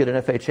go and get an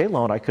FHA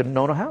loan, I couldn't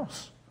own a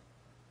house.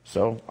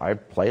 So I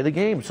play the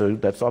game. So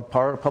that's a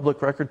part of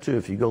public record, too.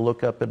 If you go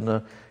look up in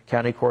the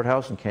county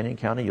courthouse in Canyon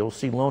County, you'll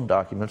see loan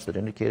documents that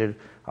indicated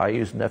I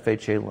used an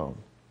FHA loan.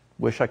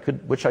 Wish I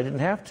didn't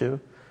have to,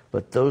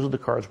 but those are the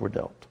cards we're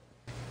dealt.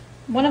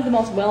 One of the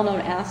most well-known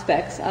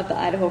aspects of the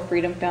Idaho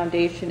Freedom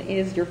Foundation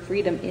is your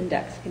Freedom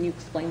Index. Can you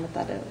explain what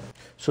that is?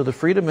 So the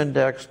Freedom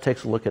Index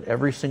takes a look at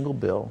every single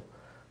bill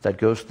that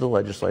goes to the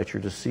legislature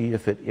to see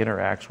if it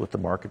interacts with the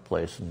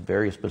marketplace in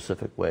very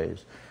specific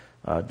ways.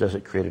 Does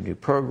it create a new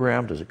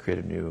program? Does it create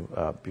a new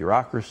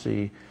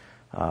bureaucracy?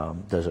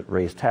 Does it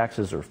raise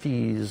taxes or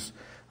fees?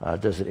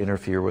 Does it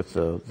interfere with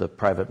the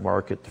private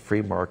market, the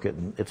free market,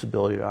 and its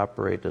ability to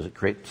operate? Does it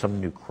create some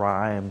new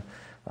crime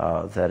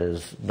that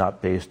is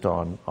not based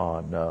on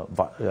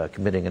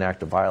committing an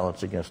act of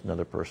violence against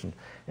another person,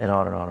 and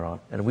on and on and on.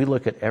 And we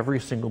look at every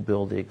single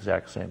bill the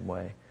exact same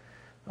way.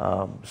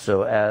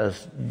 So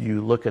as you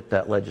look at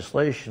that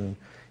legislation,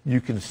 you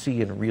can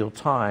see in real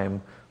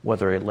time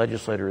whether a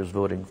legislator is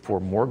voting for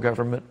more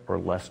government or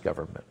less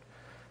government.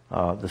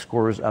 The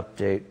scores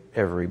update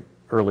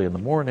early in the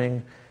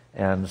morning,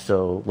 and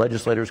so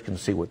legislators can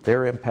see what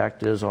their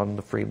impact is on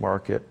the free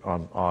market,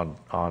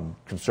 on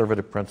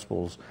conservative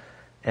principles,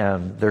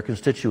 and their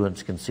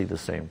constituents can see the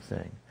same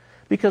thing.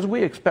 Because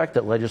we expect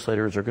that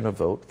legislators are going to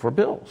vote for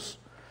bills.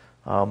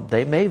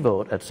 They may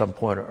vote at some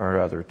point or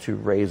other to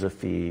raise a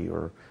fee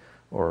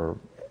or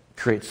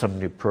create some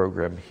new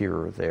program here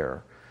or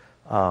there.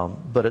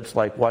 But it's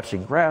like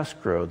watching grass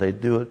grow. They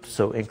do it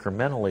so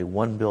incrementally,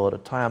 one bill at a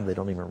time, they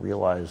don't even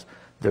realize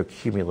their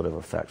cumulative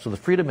effect. So the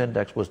Freedom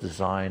Index was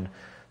designed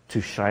to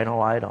shine a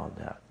light on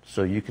that,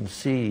 so you can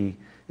see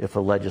if a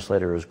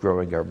legislator is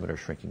growing government or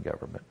shrinking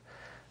government.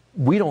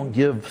 We don't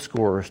give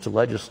scores to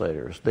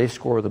legislators. They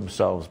score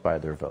themselves by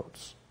their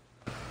votes.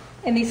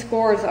 And these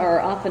scores are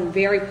often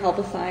very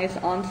publicized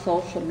on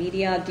social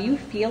media. Do you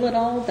feel at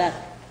all that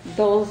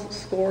those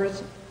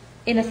scores,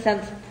 in a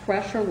sense,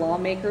 pressure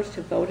lawmakers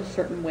to vote a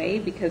certain way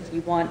because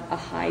you want a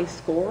high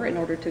score in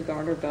order to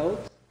garner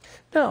votes?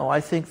 No,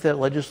 I think that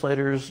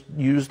legislators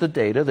use the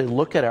data. They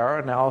look at our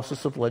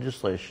analysis of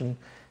legislation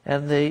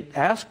and they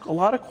ask a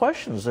lot of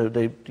questions.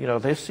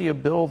 They see a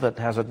bill that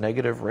has a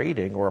negative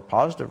rating or a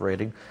positive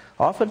rating.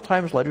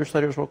 Oftentimes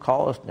legislators will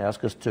call us and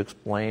ask us to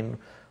explain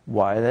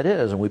why that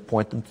is, and we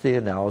point them to the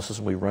analysis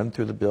and we run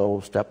through the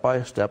bill step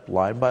by step,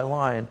 line by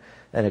line,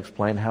 and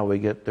explain how we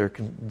get the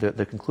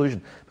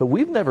conclusion. But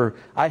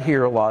I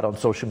hear a lot on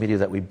social media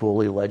that we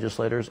bully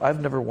legislators.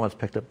 I've never once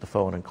picked up the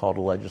phone and called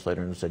a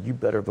legislator and said, you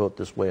better vote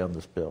this way on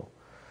this bill.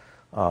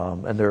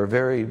 And there are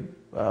very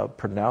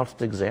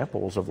pronounced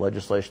examples of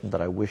legislation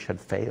that I wish had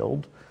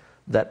failed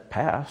that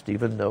passed,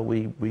 even though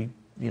we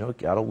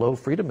got a low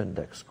Freedom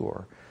Index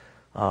score.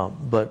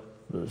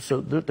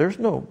 So there's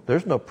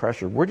no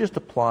pressure. We're just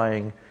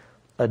applying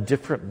a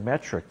different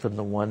metric than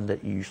the one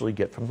that you usually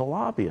get from the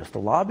lobbyists. The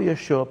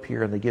lobbyists show up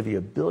here and they give you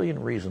a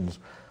billion reasons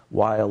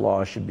why a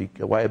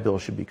bill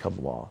should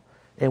become law.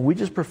 And we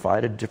just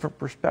provide a different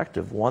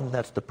perspective, one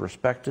that's the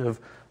perspective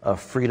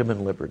of freedom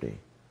and liberty.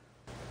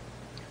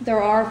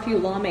 There are a few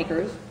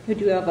lawmakers who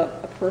do have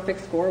a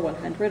perfect score,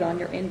 100, on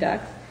your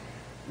index.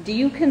 Do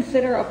you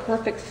consider a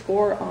perfect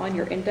score on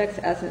your index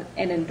as an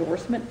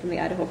endorsement from the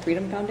Idaho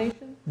Freedom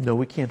Foundation? No,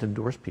 we can't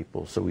endorse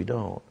people, so we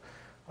don't.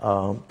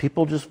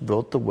 People just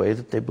vote the way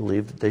that they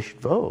believe that they should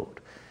vote.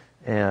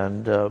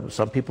 And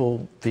some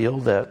people feel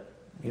that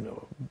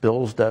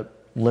bills that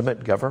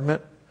limit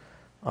government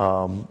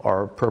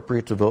are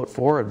appropriate to vote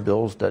for, and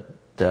bills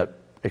that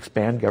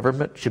expand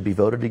government should be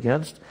voted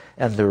against,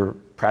 and they're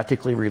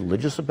practically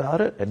religious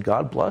about it, and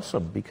God bless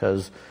them,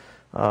 because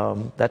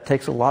that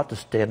takes a lot to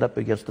stand up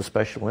against the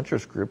special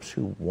interest groups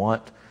who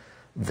want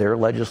their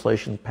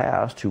legislation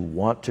passed, who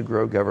want to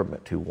grow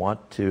government, who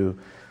want to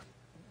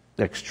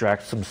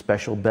extract some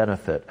special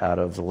benefit out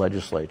of the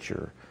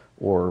legislature,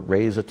 or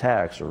raise a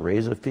tax, or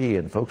raise a fee.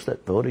 And folks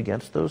that vote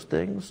against those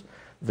things,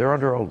 they're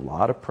under a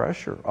lot of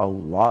pressure,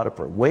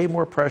 way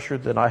more pressure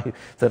than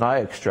I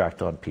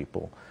extract on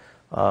people.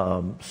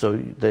 So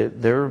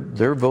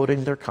they're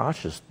voting their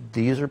conscience.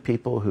 These are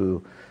people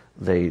who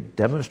they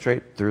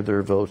demonstrate through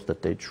their votes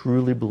that they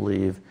truly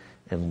believe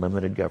in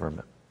limited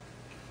government.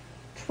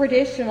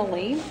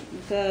 Traditionally,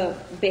 the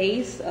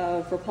base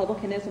of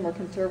republicanism or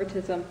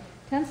conservatism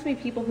tends to be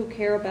people who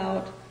care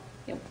about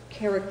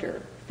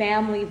character,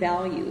 family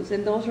values,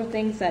 and those are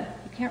things that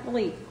you can't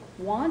really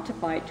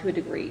quantify to a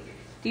degree.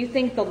 Do you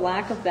think the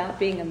lack of that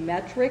being a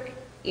metric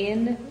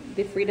in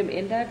the Freedom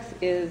Index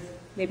is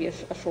maybe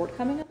a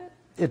shortcoming of it?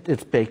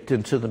 It's baked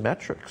into the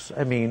metrics.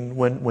 I mean,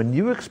 when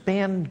you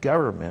expand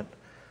government,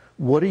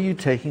 what are you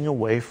taking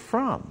away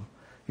from?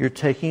 You're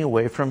taking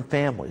away from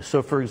families.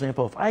 So, for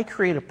example, if I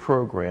create a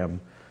program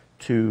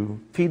to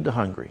feed the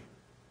hungry,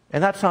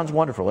 and that sounds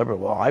wonderful.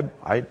 Everybody, well,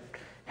 I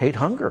hate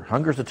hunger.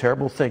 Hunger's a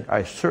terrible thing.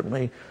 I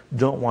certainly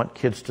don't want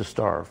kids to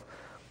starve.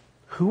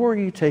 Who are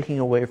you taking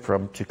away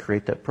from to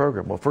create that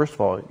program? Well, first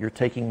of all, you're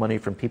taking money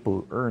from people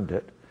who earned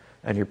it,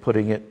 and you're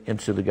putting it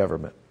into the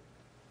government.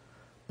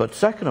 But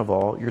second of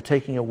all, you're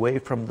taking away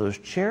from those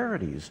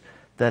charities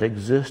that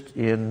exist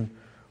in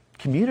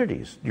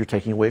communities. You're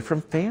taking away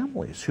from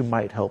families who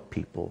might help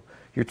people.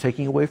 You're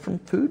taking away from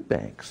food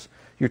banks.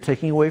 You're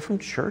taking away from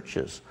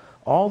churches.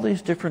 All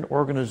these different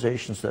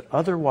organizations that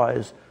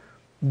otherwise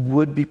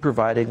would be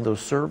providing those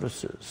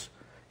services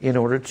in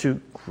order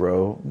to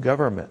grow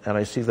government. And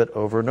I see that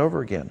over and over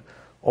again.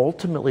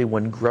 Ultimately,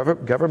 when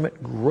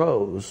government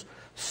grows,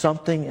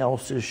 something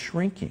else is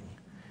shrinking.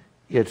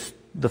 It's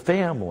the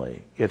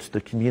family, it's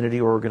the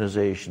community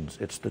organizations,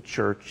 it's the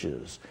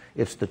churches,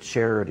 it's the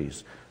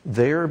charities.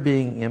 They're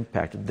being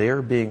impacted,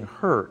 they're being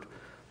hurt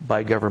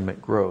by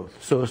government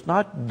growth. So it's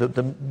not,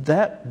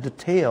 that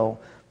detail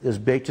is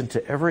baked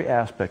into every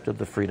aspect of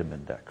the Freedom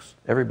Index,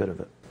 every bit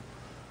of it.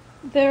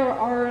 There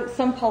are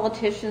some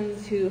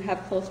politicians who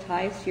have close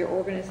ties to your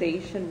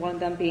organization, one of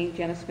them being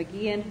Janice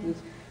McGeehan, who's,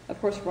 of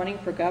course, running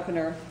for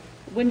governor.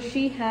 When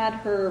she had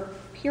her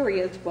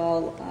periods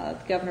while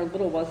Governor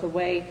Little was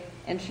away,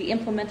 and she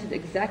implemented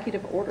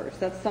executive orders,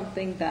 that's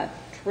something that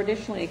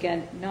traditionally,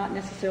 again, not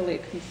necessarily a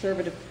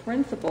conservative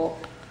principle.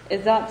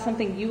 Is that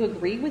something you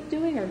agree with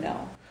doing or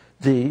no?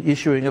 The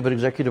issuing of an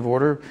executive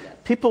order,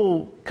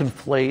 people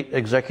conflate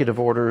executive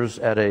orders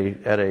at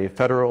a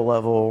federal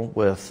level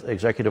with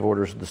executive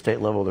orders at the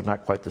state level. They're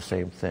not quite the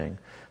same thing.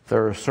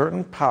 There are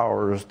certain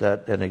powers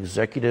that an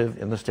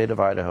executive in the state of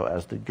Idaho,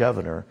 as the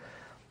governor,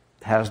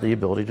 has the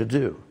ability to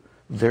do.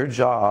 Their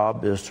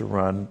job is to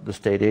run the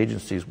state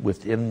agencies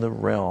within the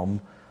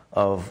realm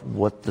of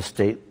what the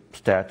state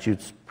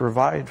statutes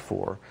provide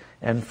for.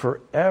 And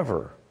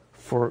forever,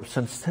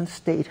 since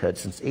statehood,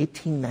 since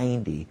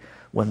 1890,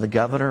 when the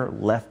governor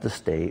left the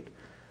state,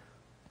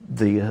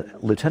 the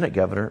lieutenant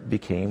governor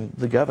became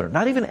the governor.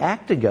 Not even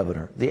acting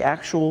governor, the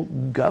actual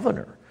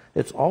governor.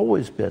 It's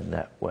always been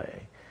that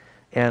way.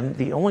 And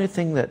the only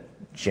thing that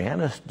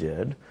Janice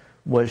did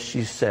was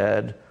she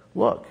said,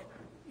 look,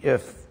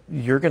 if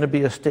you're going to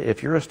be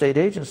if you're a state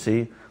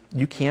agency,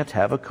 you can't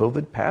have a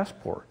COVID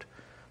passport.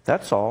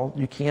 That's all.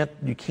 You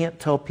can't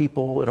tell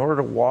people in order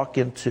to walk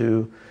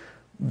into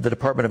the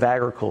Department of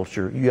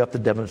Agriculture, you have to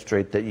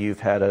demonstrate that you've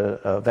had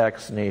a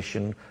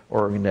vaccination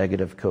or a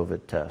negative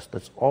COVID test.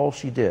 That's all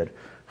she did.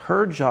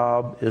 Her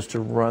job is to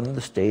run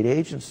the state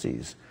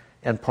agencies.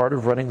 And part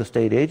of running the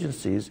state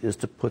agencies is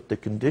to put the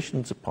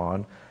conditions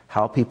upon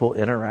how people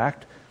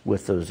interact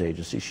with those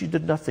agencies. She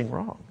did nothing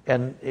wrong.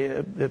 And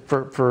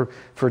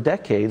for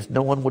decades,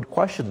 no one would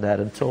question that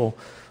until,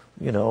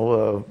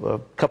 a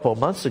couple of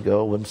months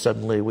ago when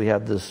suddenly we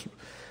had this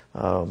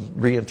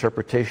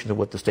reinterpretation of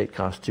what the state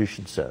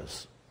constitution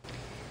says.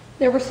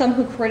 There were some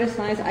who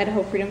criticized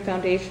Idaho Freedom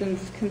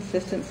Foundation's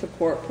consistent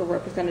support for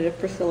Representative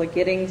Priscilla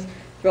Giddings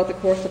throughout the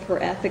course of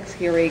her ethics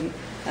hearing.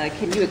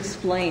 Can you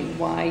explain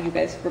why you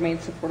guys remain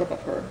supportive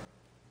of her?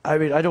 I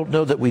mean, I don't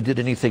know that we did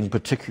anything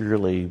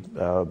particularly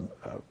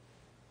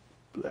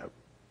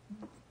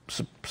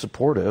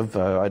supportive.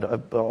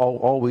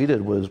 All we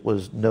did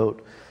was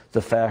note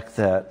the fact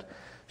that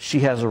she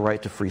has a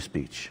right to free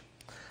speech.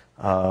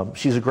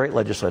 She's a great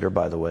legislator,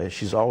 by the way.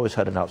 She's always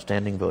had an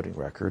outstanding voting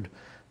record.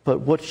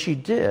 But what she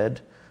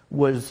did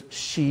was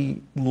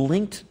she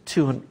linked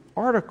to an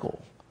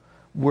article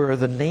where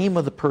the name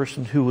of the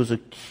person who was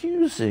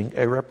accusing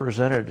a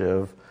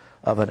representative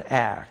of an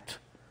act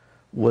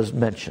was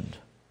mentioned.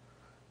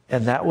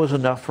 And that was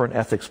enough for an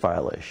ethics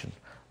violation.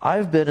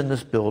 I've been in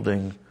this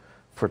building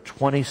for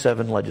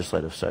 27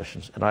 legislative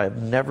sessions, and I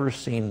have never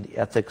seen the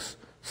ethics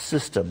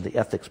system, the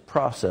ethics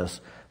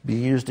process, be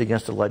used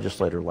against a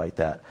legislator like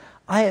that.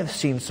 I have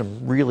seen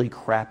some really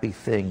crappy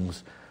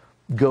things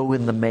go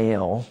in the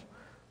mail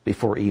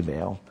before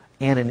email,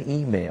 and in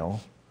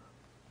email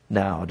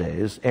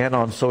nowadays, and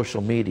on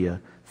social media,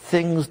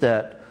 things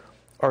that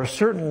are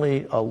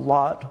certainly a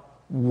lot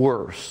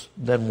worse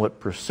than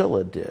what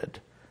Priscilla did.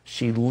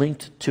 She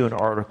linked to an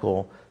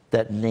article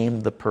that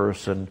named the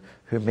person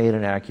who made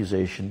an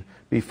accusation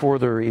before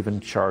there were even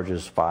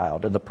charges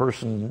filed. And the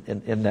person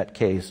in that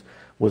case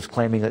was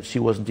claiming that she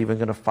wasn't even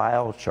going to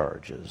file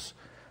charges.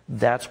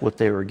 That's what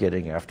they were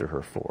getting after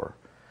her for.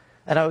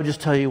 And I would just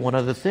tell you one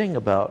other thing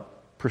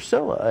about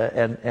Priscilla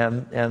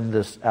and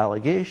this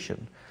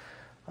allegation.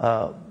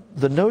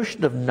 The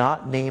notion of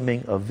not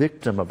naming a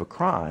victim of a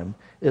crime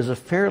is a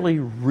fairly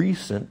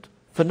recent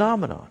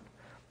phenomenon.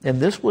 And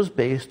this was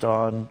based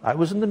on, I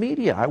was in the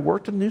media. I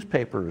worked in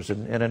newspapers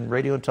and in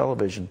radio and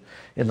television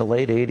in the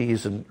late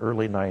 80s and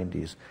early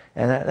 90s.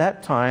 And at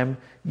that time,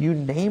 you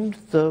named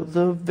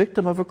the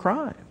victim of a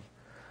crime.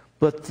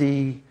 But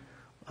the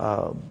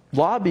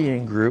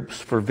lobbying groups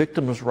for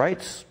victims'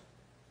 rights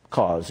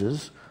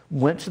causes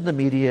went to the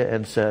media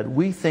and said,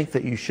 we think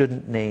that you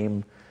shouldn't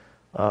name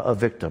a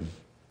victim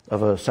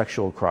of a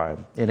sexual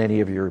crime in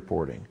any of your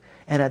reporting.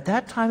 And at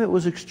that time, it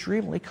was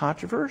extremely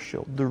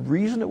controversial. The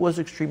reason it was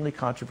extremely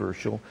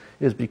controversial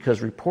is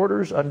because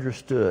reporters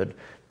understood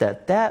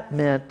that that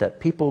meant that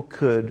people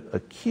could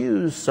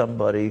accuse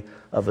somebody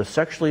of a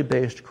sexually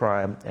based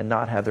crime and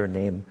not have their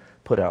name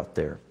put out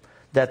there.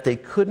 That they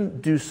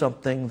couldn't do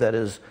something that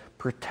is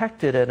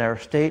protected in our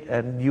state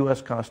and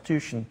U.S.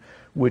 Constitution,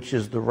 which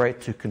is the right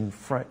to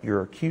confront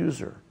your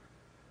accuser.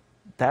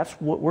 That's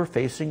what we're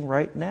facing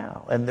right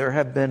now. And there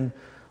have been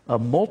a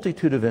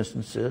multitude of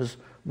instances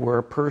where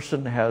a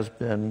person has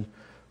been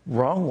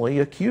wrongly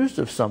accused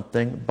of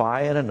something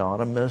by an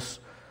anonymous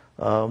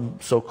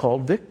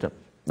so-called victim.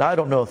 Now, I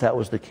don't know if that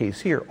was the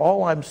case here.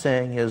 All I'm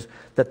saying is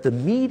that the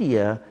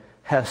media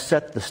has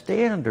set the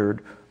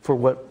standard for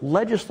what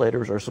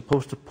legislators are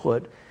supposed to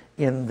put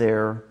in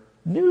their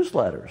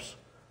newsletters.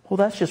 Well,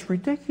 that's just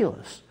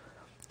ridiculous.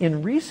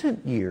 In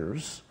recent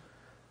years,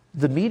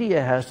 the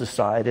media has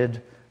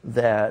decided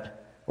that,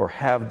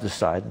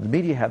 the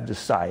media have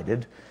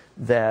decided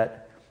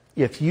that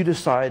if you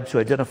decide to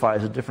identify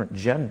as a different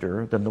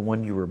gender than the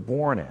one you were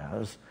born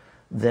as,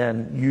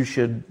 then you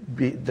should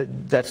be,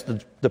 that's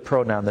the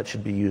pronoun that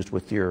should be used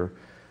with your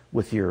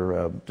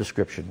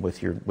description,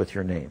 with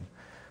your name.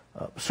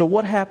 So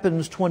what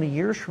happens 20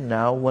 years from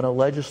now when a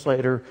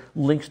legislator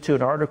links to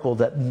an article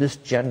that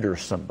misgenders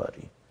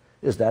somebody?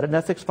 Is that an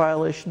ethics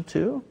violation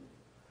too?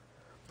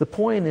 The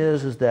point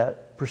is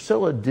that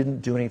Priscilla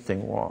didn't do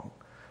anything wrong.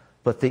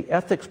 But the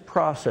ethics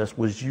process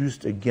was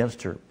used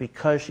against her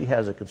because she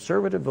has a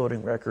conservative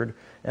voting record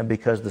and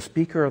because the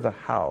Speaker of the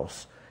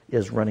House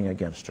is running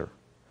against her.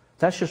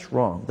 That's just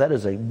wrong. That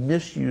is a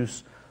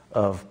misuse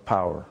of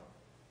power,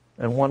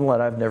 and one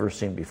that I've never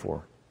seen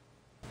before.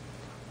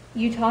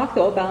 You talk,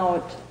 though,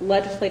 about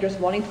legislators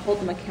wanting to hold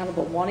them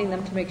accountable, wanting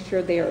them to make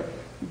sure they are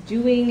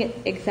doing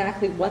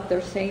exactly what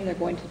they're saying they're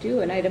going to do.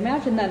 And I'd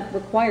imagine that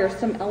requires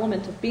some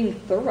element of being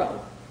thorough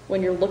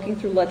when you're looking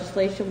through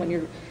legislation, when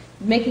you're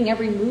making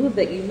every move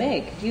that you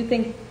make. Do you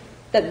think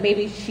that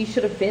maybe she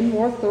should have been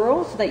more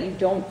thorough so that you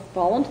don't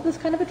fall into this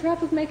kind of a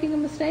trap of making a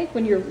mistake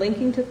when you're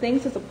linking to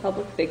things as a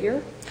public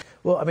figure?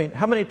 Well, I mean,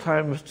 how many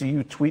times do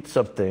you tweet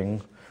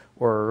something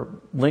or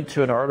link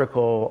to an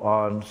article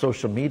on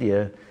social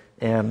media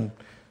and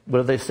what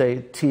do they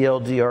say,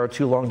 TLDR,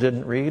 too long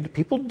didn't read?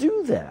 People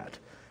do that.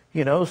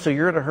 You know, so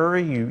you're in a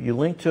hurry, you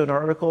link to an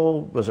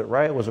article, was it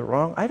right, was it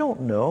wrong? I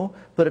don't know.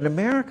 But in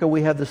America,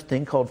 we have this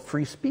thing called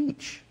free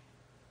speech.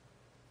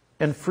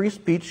 And free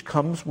speech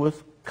comes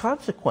with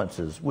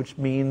consequences, which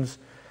means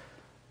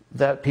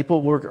that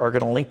people are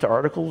going to link to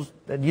articles,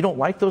 and you don't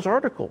like those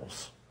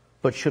articles.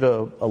 But should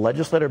a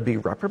legislator be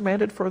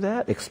reprimanded for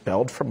that,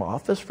 expelled from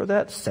office for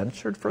that,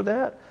 censored for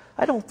that?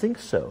 I don't think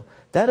so.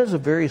 That is a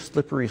very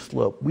slippery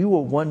slope. We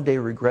will one day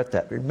regret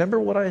that. Remember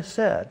what I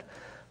said.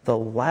 The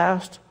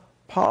last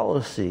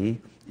policy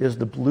is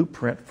the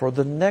blueprint for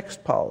the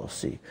next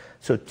policy.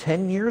 So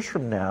 10 years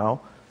from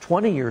now,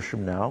 20 years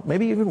from now,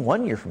 maybe even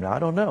 1 year from now, I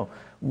don't know,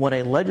 when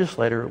a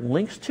legislator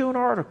links to an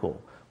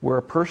article where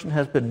a person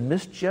has been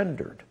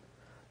misgendered,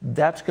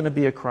 that's going to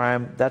be a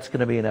crime, that's going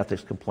to be an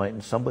ethics complaint,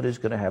 and somebody's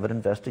going to have an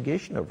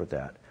investigation over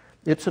that.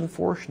 It's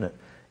unfortunate.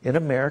 In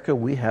America,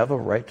 we have a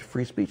right to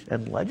free speech,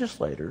 and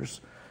legislators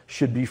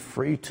should be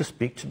free to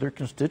speak to their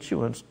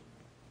constituents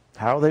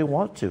how they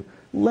want to.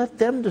 Let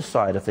them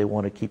decide if they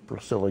want to keep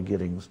Priscilla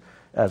Giddings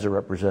as a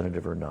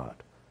representative or not.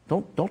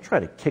 Don't try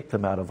to kick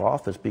them out of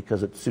office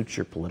because it suits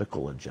your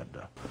political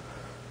agenda.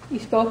 You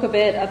spoke a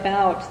bit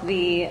about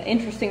the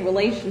interesting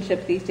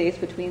relationship these days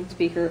between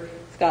Speaker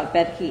Scott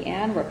Bedke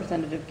and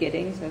Representative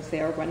Giddings as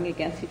they are running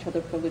against each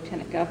other for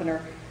lieutenant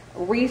governor.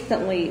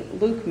 Recently,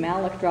 Luke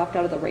Malek dropped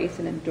out of the race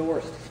and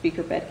endorsed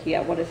Speaker Bedke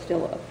at what is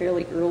still a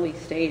fairly early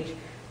stage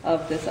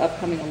of this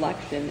upcoming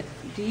election.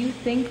 Do you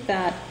think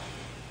that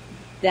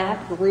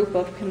that group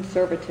of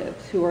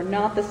conservatives, who are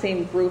not the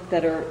same group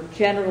that are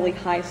generally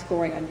high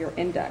scoring on your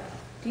index,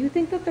 do you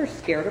think that they're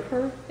scared of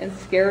her and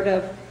scared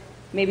of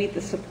maybe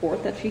the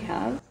support that she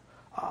has?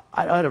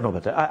 I don't know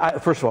about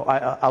that. First of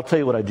all, I'll tell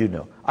you what I do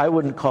know.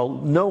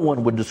 No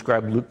one would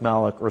describe Luke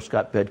Malek or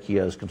Scott Bedke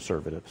as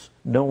conservatives.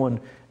 No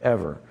one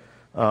ever.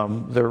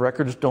 Their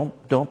records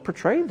don't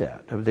portray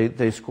that.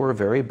 They score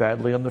very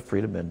badly on the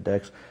Freedom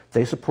Index.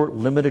 They support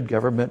limited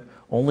government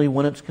only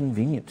when it's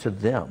convenient to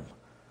them.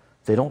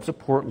 They don't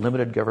support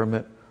limited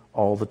government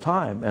all the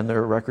time, and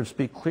their records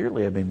speak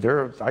clearly. I mean,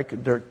 I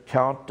could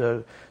count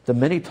the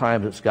many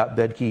times that Scott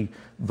Bedke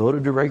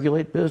voted to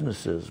regulate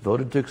businesses,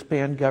 voted to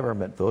expand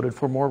government, voted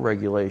for more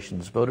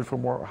regulations, voted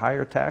for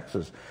higher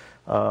taxes,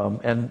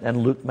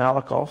 and Luke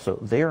Malek also.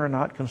 They are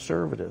not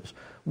conservatives.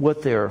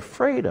 What they're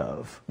afraid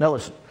of. Now,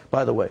 listen.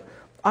 By the way,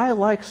 I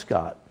like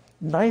Scott.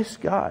 Nice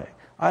guy.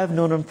 I've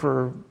known him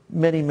for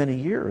many, many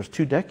years,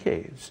 2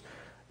 decades.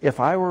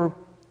 If I were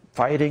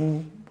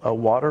fighting a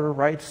water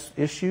rights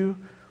issue,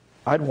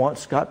 I'd want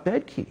Scott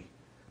Bedke.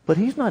 But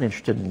he's not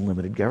interested in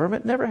limited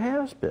government, never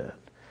has been.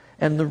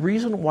 And the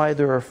reason why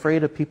they're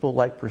afraid of people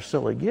like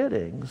Priscilla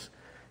Giddings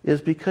is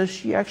because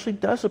she actually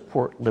does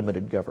support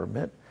limited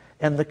government,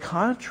 and the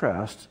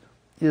contrast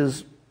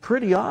is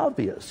pretty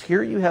obvious.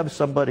 Here you have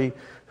somebody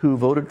who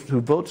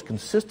votes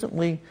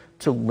consistently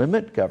to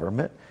limit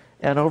government,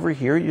 and over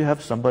here you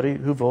have somebody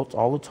who votes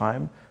all the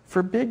time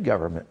for big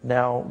government.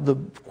 Now, the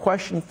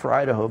question for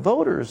Idaho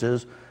voters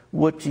is,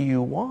 what do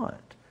you want?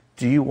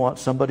 Do you want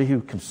somebody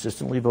who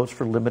consistently votes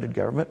for limited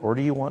government, or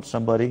do you want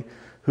somebody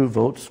who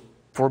votes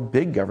for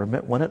big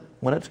government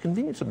when it's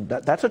convenient? So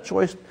that's a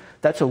choice.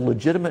 That's a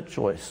legitimate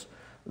choice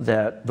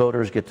that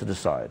voters get to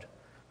decide.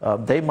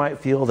 They might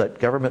feel that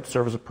government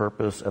serves a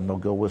purpose, and they'll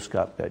go with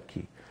Scott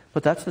Bedke.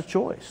 But that's the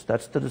choice.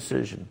 That's the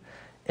decision.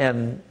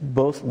 And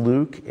both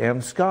Luke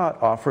and Scott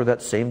offer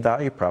that same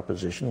value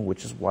proposition,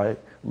 which is why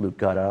Luke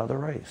got out of the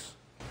race.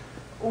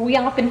 We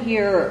often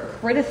hear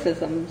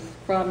criticisms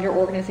from your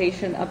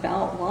organization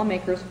about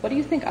lawmakers. What do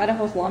you think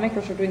Idaho's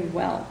lawmakers are doing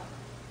well?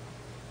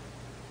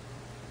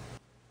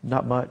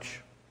 Not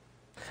much.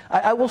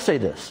 I will say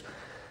this.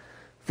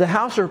 The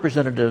House of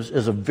Representatives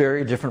is a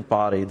very different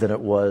body than it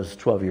was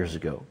 12 years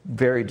ago.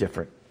 Very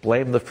different.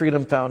 Blame the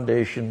Freedom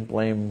Foundation,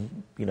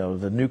 blame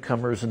the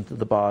newcomers into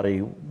the body,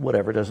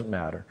 whatever, it doesn't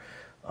matter.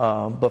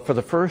 But for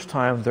the first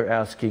time, they're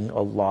asking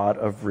a lot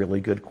of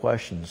really good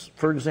questions.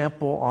 For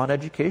example, on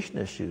education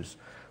issues.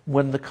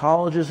 When the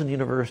colleges and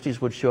universities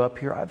would show up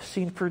here, I've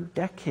seen for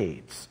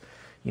decades.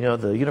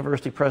 The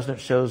university president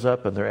shows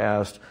up and they're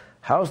asked,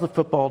 how's the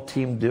football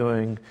team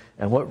doing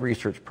and what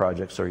research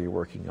projects are you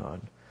working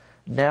on?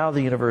 Now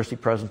the university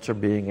presidents are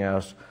being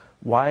asked,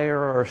 Why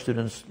are our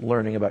students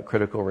learning about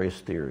critical race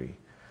theory?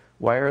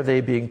 Why are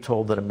they being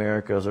told that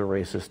America is a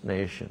racist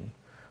nation?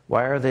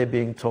 Why are they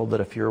being told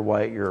that if you're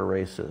white, you're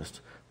a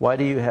racist? Why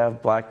do you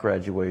have black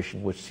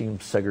graduation, which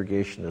seems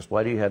segregationist?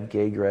 Why do you have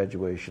gay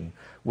graduation,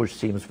 which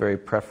seems very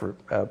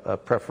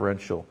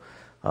preferential?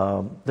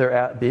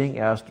 They're being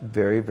asked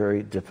very,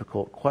 very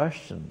difficult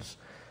questions.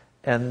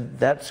 And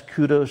that's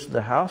kudos to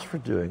the House for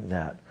doing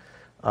that.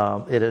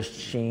 It has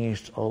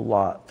changed a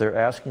lot. They're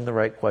asking the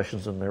right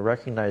questions, and they're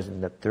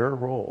recognizing that their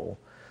role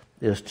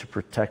is to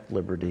protect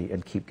liberty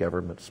and keep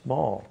government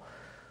small.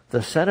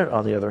 The Senate,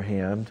 on the other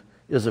hand,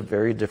 is a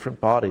very different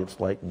body. It's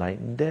like night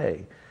and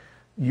day.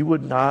 You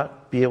would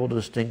not be able to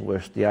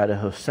distinguish the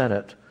Idaho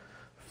Senate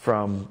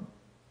from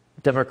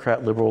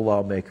Democrat liberal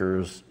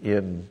lawmakers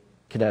in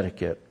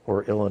Connecticut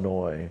or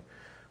Illinois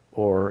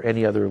or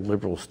any other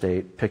liberal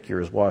state, pick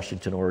yours,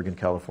 Washington, Oregon,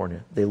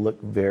 California. They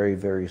look very,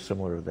 very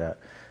similar to that.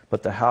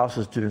 But the House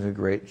is doing a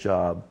great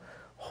job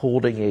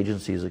holding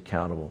agencies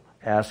accountable,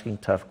 asking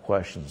tough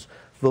questions,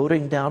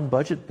 voting down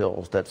budget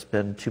bills that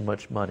spend too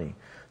much money.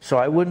 So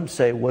I wouldn't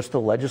say, what's the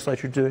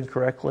legislature doing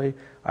correctly?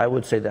 I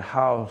would say the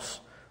House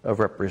of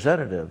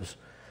Representatives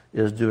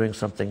is doing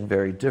something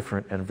very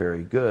different and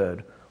very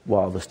good,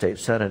 while the state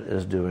Senate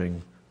is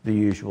doing the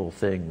usual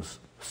things,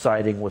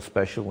 siding with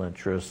special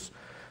interess,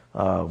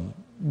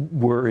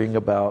 worrying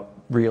about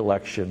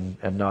re-election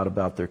and not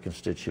about their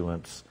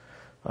constituents,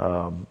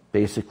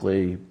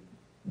 basically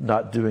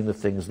not doing the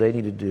things they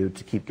need to do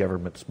to keep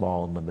government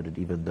small and limited,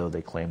 even though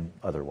they claim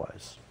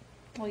otherwise.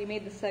 Well, you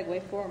made the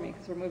segue for me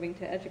because we're moving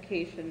to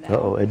education now.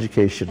 Uh-oh,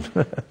 education.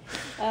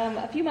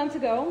 A few months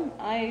ago,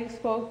 I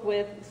spoke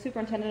with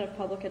Superintendent of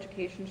Public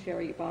Education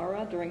Sherry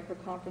Ibarra during her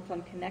conference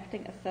on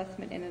connecting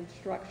assessment and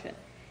instruction.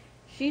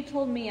 She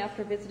told me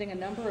after visiting a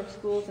number of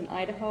schools in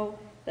Idaho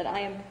that I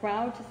am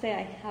proud to say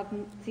I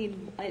haven't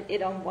seen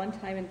it on one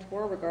time in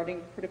tour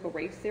regarding critical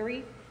race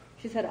theory.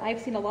 She said,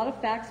 I've seen a lot of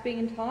facts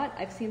being taught.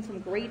 I've seen some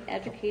great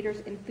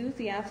educators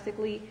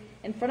enthusiastically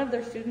in front of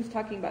their students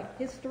talking about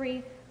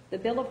history, the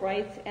Bill of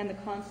Rights, and the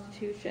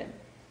Constitution.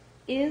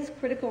 Is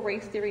critical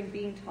race theory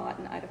being taught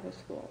in Idaho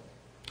schools?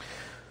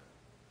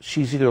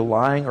 She's either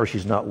lying or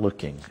she's not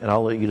looking, and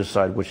I'll let you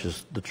decide which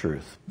is the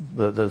truth.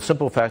 The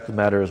simple fact of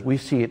the matter is we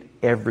see it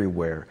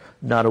everywhere.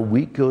 Not a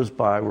week goes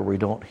by where we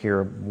don't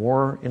hear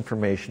more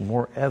information,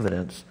 more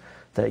evidence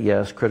that,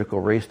 yes, critical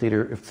race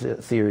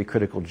theory,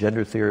 critical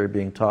gender theory are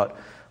being taught.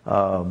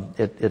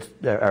 Our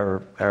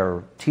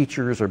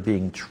teachers are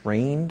being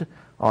trained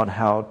on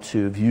how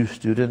to view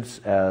students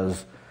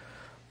as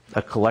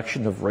a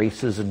collection of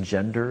races and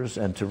genders,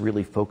 and to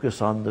really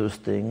focus on those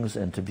things,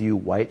 and to view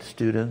white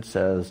students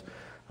as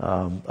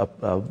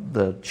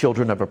the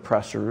children of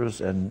oppressors,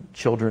 and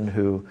children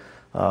who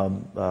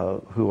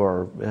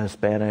are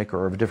Hispanic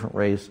or of a different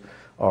race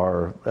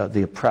are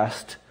the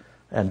oppressed,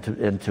 and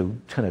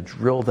to kind of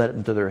drill that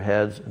into their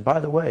heads. And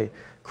by the way,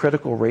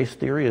 critical race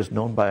theory is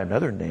known by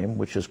another name,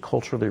 which is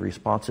culturally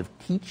responsive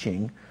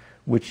teaching,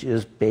 which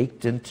is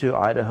baked into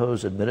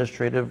Idaho's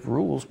administrative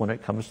rules when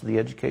it comes to the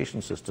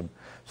education system.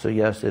 So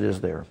yes, it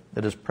is there.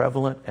 It is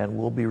prevalent, and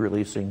we'll be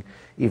releasing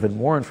even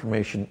more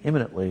information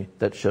imminently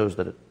that shows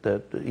that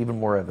even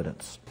more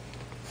evidence.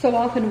 So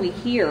often we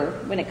hear,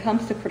 when it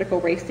comes to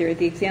critical race theory,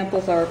 the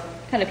examples are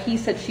kind of he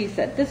said, she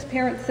said. This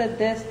parent said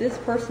this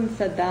person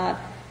said that,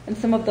 and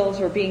some of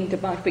those are being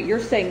debunked. But you're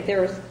saying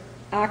there's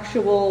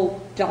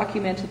actual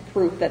documented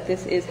proof that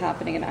this is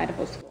happening in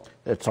Idaho schools.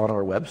 It's on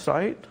our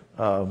website.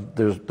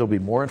 There'll be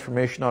more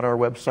information on our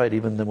website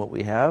even than what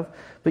we have.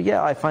 But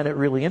yeah, I find it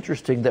really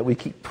interesting that we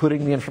keep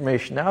putting the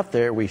information out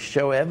there. We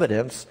show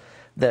evidence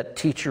that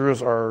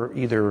teachers are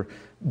either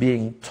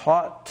being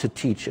taught to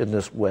teach in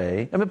this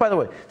way. I mean, by the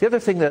way, the other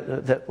thing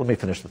that let me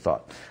finish the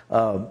thought.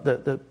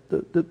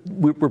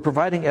 We're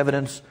providing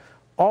evidence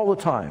all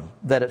the time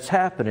that it's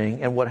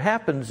happening, and what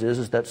happens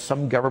is that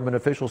some government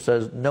official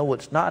says, no,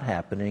 it's not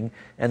happening,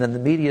 and then the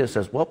media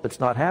says, well, it's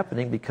not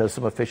happening because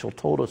some official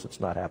told us it's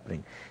not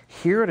happening.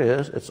 Here it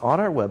is. It's on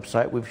our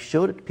website. We've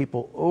showed it to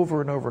people over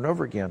and over and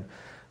over again.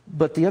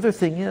 But the other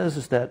thing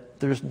is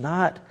that there's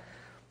not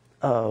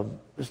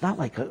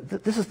like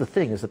this is the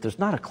thing, is that there's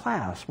not a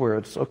class where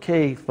it's,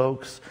 okay,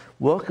 folks,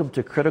 welcome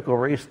to Critical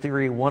Race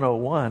Theory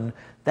 101.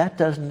 That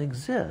doesn't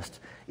exist.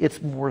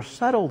 It's more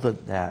subtle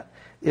than that.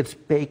 It's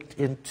baked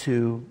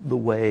into the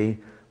way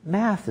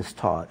math is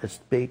taught. It's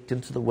baked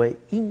into the way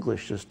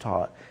English is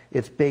taught.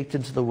 It's baked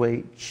into the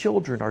way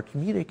children are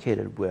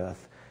communicated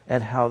with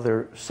and how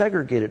they're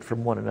segregated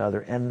from one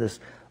another, and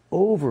this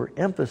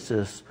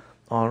overemphasis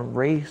on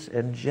race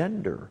and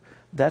gender.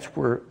 That's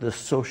where the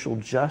social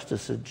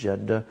justice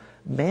agenda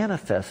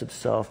manifests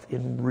itself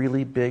in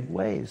really big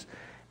ways.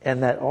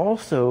 And that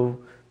also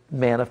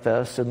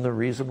manifests in the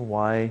reason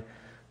why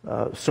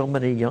so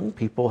many young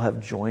people have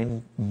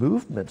joined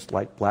movements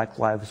like Black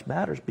Lives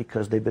Matter,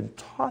 because they've been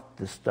taught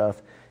this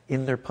stuff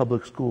in their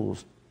public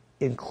schools,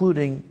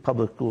 including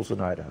public schools in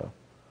Idaho.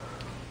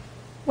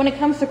 When it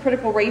comes to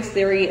critical race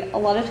theory, a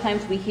lot of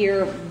times we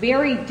hear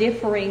very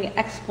differing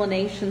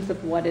explanations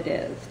of what it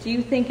is. Do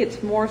you think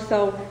it's more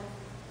so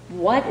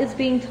what is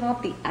being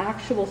taught, the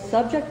actual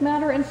subject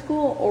matter in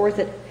school, or is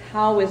it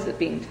how is it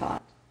being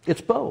taught?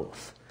 It's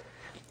both.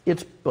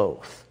 It's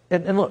both.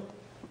 And look,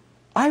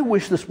 I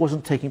wish this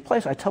wasn't taking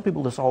place. I tell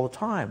people this all the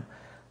time.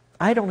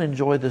 I don't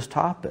enjoy this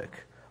topic.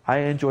 I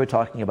enjoy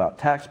talking about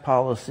tax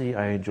policy.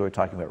 I enjoy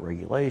talking about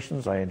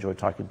regulations. I enjoy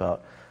talking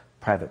about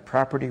private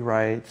property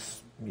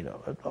rights. You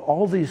know,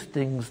 all these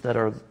things that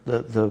are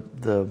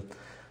the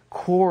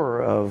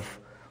core of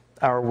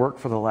our work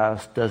for the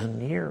last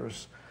dozen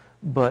years.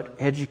 But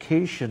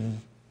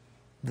education,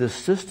 this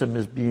system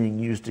is being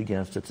used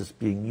against us. It's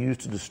being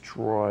used to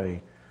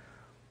destroy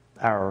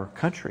our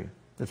country.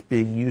 It's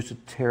being used to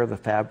tear the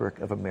fabric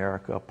of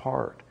America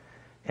apart.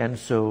 And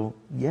so,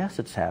 yes,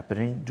 it's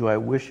happening. Do I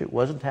wish it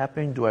wasn't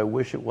happening? Do I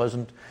wish it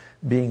wasn't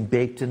being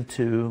baked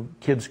into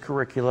kids'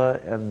 curricula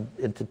and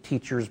into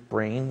teachers'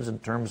 brains in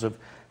terms of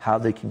how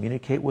they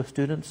communicate with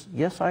students?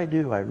 Yes, I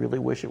do. I really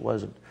wish it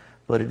wasn't.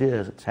 But it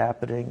is. It's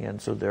happening,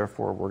 and so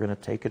therefore we're going to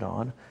take it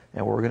on,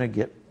 and we're going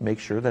to make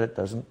sure that it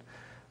doesn't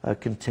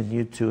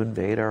continue to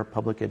invade our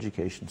public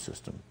education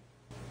system.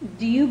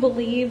 Do you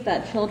believe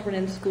that children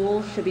in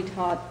school should be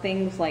taught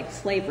things like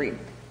slavery,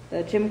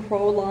 the Jim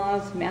Crow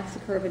laws,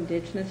 massacre of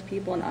indigenous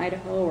people in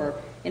Idaho, or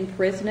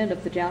imprisonment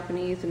of the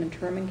Japanese in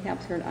internment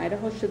camps here in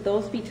Idaho? Should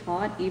those be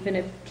taught, even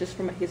if just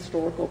from a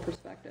historical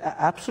perspective?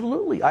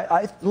 Absolutely.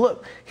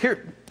 Look,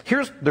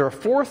 there are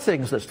 4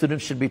 things that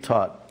students should be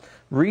taught: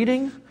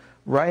 reading,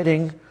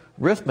 writing,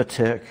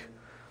 arithmetic,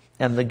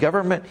 and the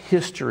government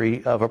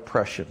history of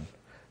oppression.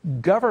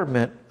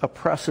 Government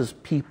oppresses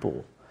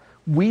people.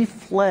 We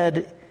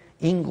fled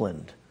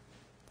England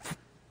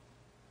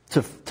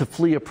to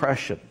flee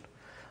oppression.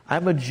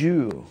 I'm a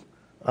Jew.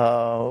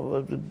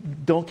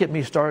 Don't get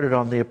me started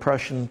on the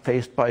oppression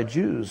faced by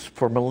Jews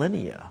for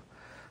millennia.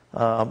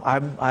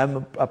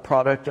 I'm a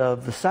product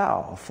of the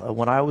South.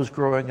 When I was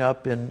growing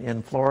up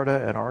in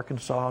Florida and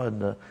Arkansas in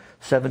the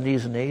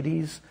 70s and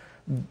 80s,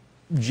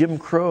 Jim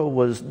Crow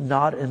was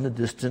not in the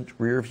distant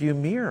rearview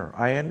mirror.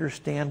 I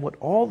understand what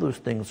all those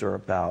things are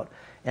about,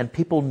 and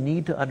people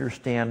need to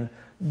understand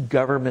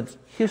government's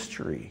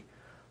history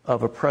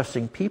of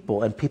oppressing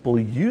people and people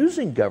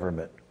using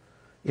government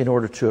in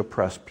order to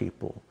oppress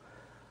people.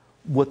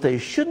 What they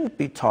shouldn't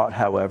be taught,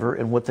 however,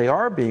 and what they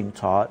are being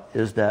taught,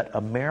 is that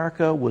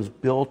America was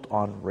built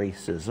on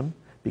racism,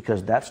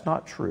 because that's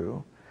not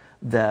true,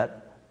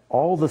 that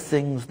all the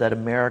things that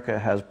America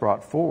has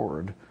brought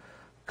forward,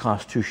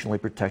 constitutionally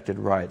protected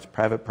rights,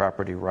 private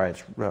property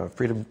rights,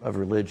 freedom of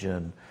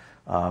religion,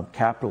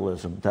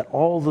 capitalism, that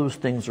all those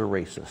things are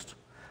racist.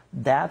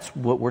 That's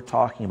what we're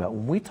talking about.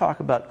 When we talk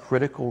about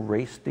critical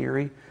race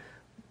theory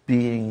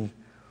being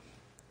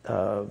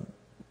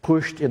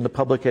pushed in the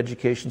public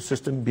education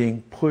system,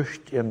 being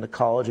pushed in the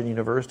college and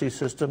university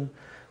system,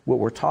 what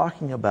we're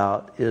talking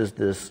about is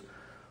this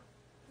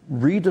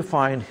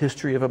redefined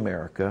history of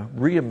America,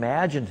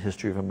 reimagined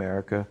history of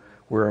America,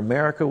 where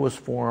America was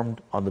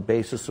formed on the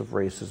basis of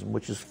racism,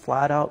 which is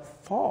flat out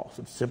false.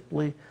 It's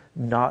simply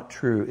not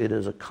true. It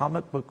is a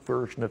comic book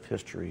version of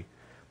history.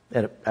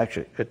 And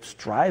it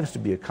strives to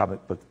be a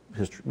comic book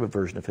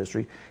version of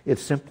history.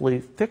 It's simply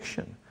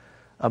fiction.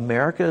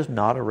 America is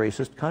not a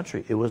racist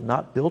country. It was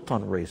not built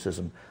on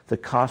racism. The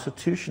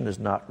Constitution is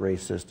not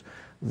racist.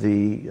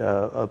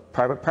 The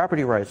private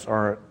property rights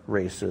aren't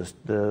racist.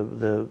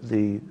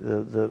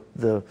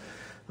 The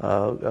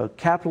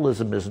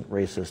capitalism isn't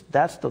racist.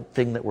 That's the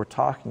thing that we're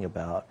talking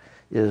about,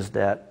 is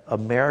that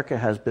America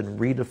has been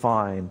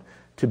redefined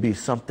to be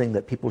something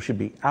that people should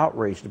be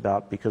outraged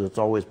about because it's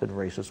always been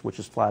racist, which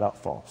is flat out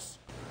false.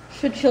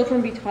 Should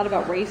children be taught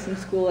about race in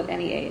school at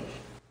any age?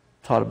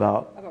 Taught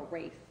about? About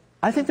race.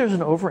 I think there's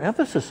an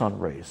overemphasis on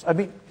race. I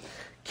mean,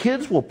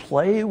 kids will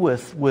play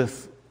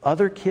with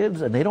other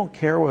kids and they don't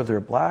care whether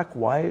they're black,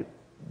 white,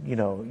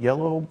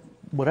 yellow,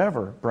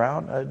 whatever,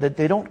 brown.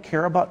 They don't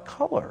care about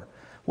color.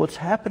 What's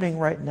happening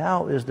right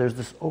now is there's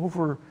this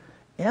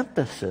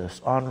overemphasis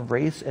on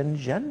race and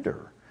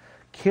gender.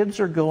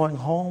 Kids are going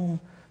home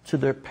to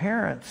their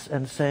parents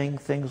and saying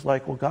things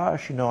like, well,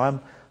 gosh,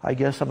 I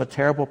guess I'm a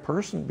terrible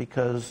person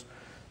because,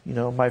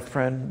 my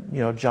friend,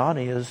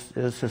 Johnny is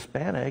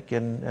Hispanic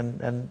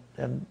and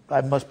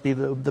I must be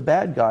the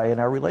bad guy in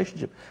our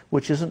relationship,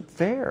 which isn't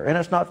fair. And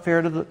it's not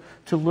fair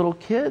to little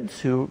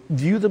kids who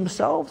view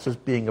themselves as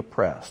being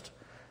oppressed,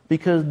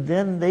 because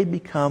then they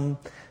become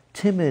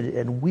timid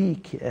and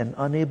weak and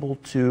unable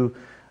to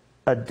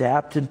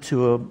adapt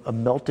into a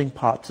melting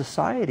pot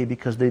society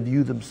because they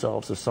view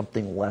themselves as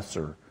something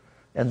lesser.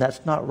 And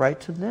that's not right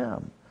to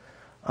them.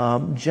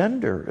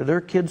 Gender. There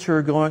are kids who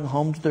are going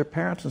home to their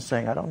parents and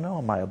saying, I don't know,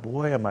 am I a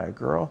boy, am I a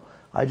girl?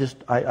 I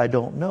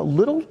don't know.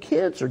 Little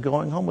kids are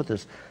going home with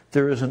this.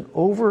 There is an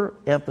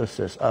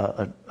overemphasis,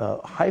 a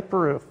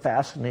hyper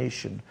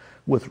fascination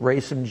with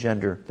race and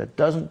gender that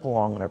doesn't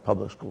belong in our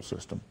public school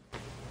system.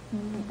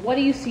 What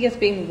do you see as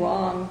being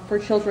wrong for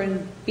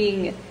children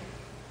being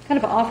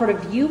kind of offered a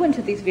view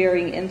into these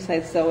varying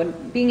insights, though,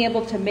 and being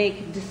able to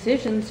make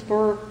decisions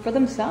for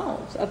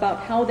themselves about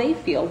how they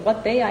feel,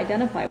 what they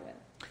identify with?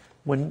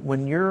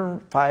 When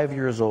you're 5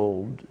 years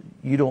old,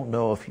 you don't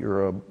know if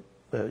you're a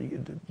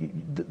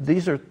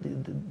these are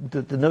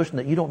the notion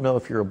that you don't know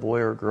if you're a boy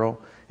or a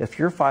girl. If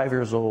you're 5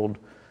 years old,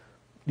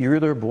 you're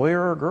either a boy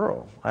or a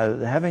girl.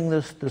 Having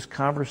this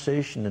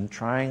conversation and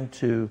trying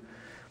to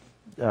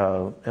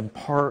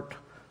impart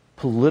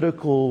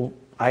political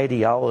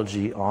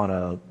ideology on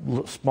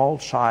a small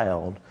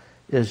child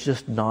is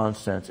just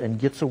nonsense and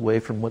gets away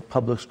from what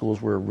public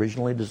schools were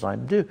originally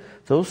designed to do.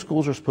 Those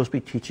schools are supposed to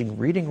be teaching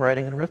reading,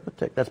 writing, and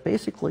arithmetic. That's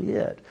basically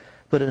it.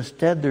 But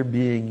instead they're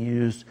being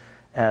used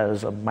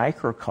as a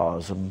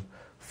microcosm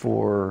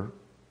for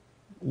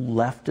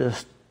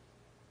leftist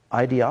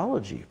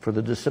ideology, for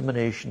the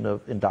dissemination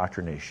of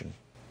indoctrination.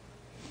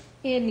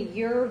 In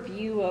your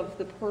view of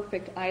the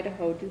perfect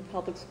Idaho, do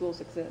public schools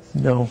exist?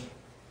 No.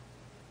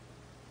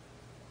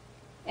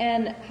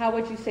 And how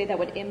would you say that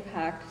would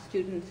impact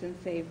students in,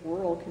 say,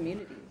 rural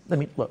communities? I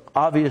mean, look,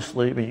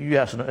 obviously,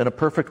 yes, in a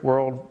perfect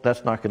world,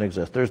 that's not going to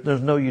exist.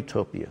 There's no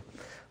utopia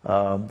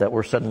that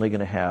we're suddenly going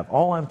to have.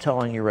 All I'm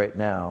telling you right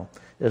now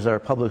is that our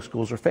public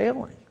schools are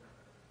failing.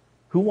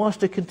 Who wants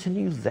to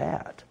continue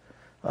that?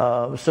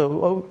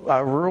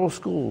 Our rural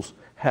schools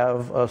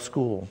have a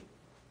school.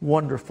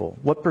 Wonderful.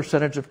 What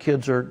percentage of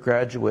kids are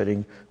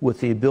graduating with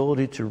the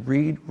ability to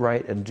read,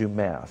 write, and do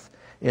math?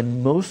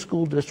 In most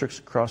school districts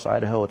across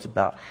Idaho, it's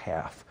about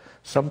half.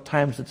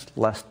 Sometimes it's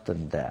less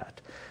than that.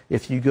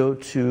 If you go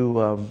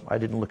to, I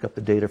didn't look up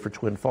the data for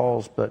Twin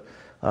Falls, but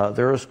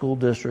there are school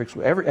districts,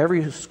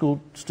 every school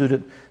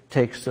student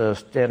takes a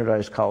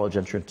standardized college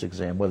entrance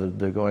exam, whether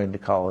they're going to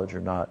college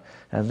or not.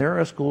 And there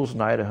are schools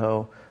in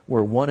Idaho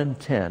where 1 in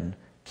 10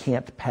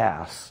 can't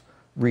pass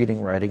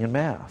reading, writing, and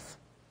math.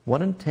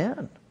 1 in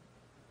 10.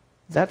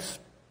 That's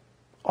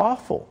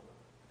awful.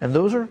 And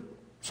those are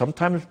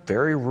sometimes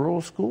very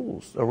rural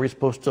schools. Are we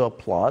supposed to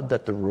applaud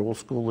that the rural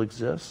school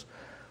exists?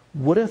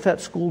 What if that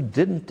school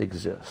didn't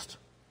exist?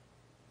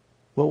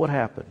 What would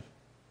happen?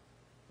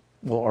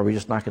 Well, are we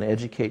just not going to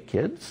educate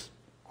kids?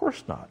 Of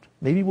course not.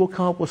 Maybe we'll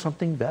come up with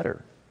something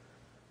better.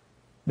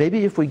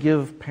 Maybe if we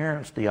give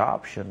parents the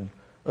option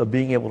of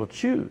being able to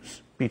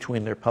choose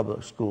between their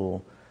public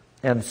school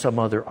and some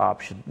other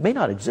option, it may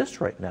not exist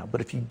right now,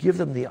 but if you give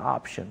them the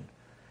option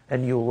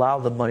and you allow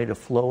the money to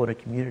flow in a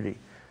community,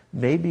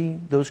 maybe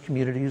those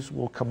communities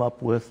will come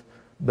up with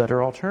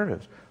better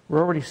alternatives. We're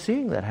already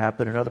seeing that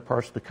happen in other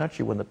parts of the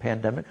country when the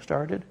pandemic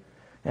started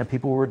and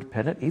people were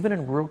dependent, even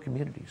in rural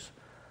communities,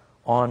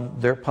 on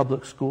their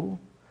public school.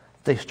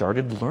 They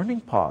started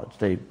learning pods.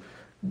 They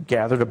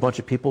gathered a bunch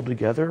of people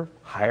together,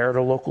 hired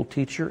a local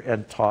teacher,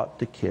 and taught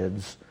the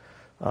kids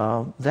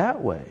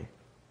that way.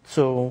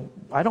 So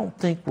I don't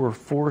think we're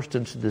forced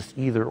into this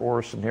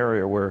either-or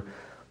scenario where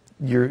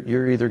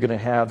you're either going to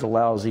have the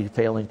lousy,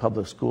 failing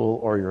public school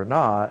or you're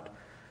not.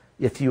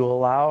 If you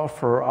allow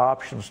for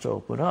options to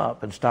open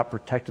up and stop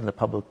protecting the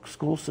public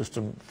school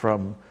system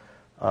from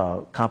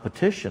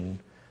competition,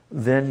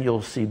 then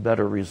you'll see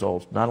better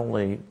results, not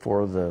only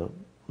for the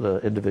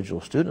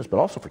individual students, but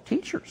also for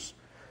teachers.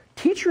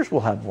 Teachers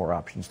will have more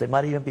options. They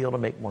might even be able to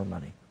make more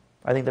money.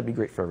 I think that'd be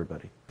great for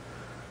everybody.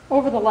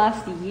 Over the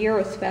last year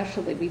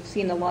especially, we've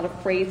seen a lot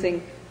of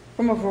phrasing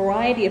from a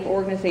variety of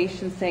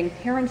organizations saying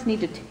parents need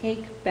to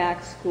take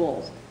back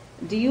schools.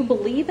 Do you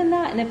believe in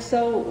that? And if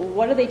so,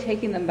 what are they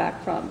taking them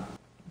back from?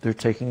 They're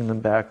taking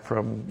them back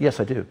from, yes,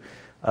 I do.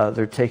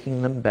 They're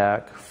taking them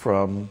back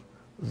from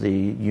the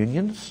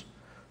unions,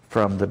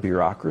 from the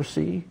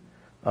bureaucracy,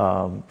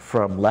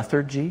 from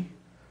lethargy,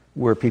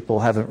 where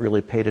people haven't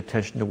really paid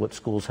attention to what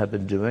schools have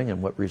been doing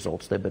and what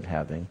results they've been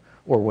having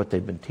or what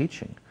they've been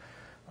teaching.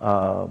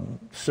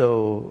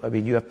 So, I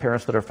mean, you have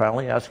parents that are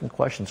finally asking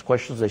questions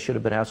they should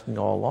have been asking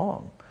all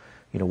along.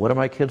 You know, what are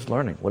my kids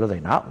learning? What are they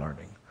not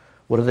learning?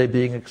 What are they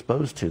being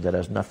exposed to that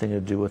has nothing to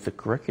do with the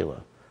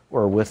curricula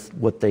or with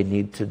what they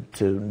need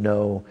to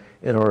know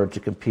in order to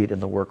compete in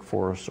the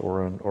workforce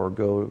or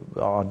go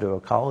on to a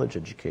college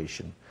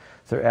education?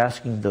 They're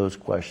asking those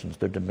questions.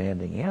 They're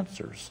demanding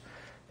answers.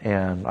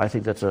 And I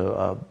think that's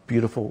a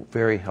beautiful,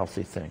 very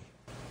healthy thing.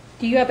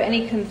 Do you have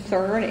any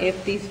concern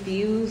if these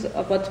views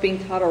of what's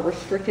being taught are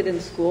restricted in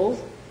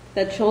schools,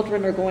 that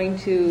children are going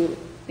to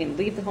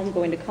leave the home,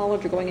 going to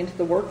college, or going into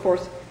the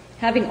workforce,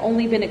 having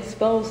only been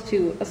exposed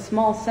to a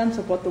small sense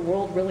of what the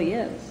world really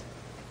is?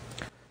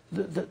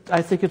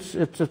 I think it's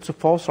a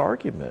false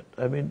argument.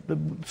 I mean,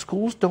 the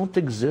schools don't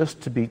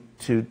exist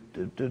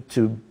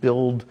to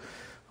build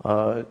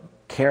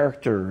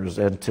characters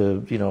and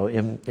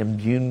to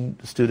imbue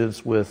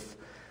students with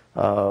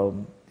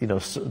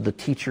the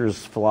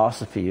teacher's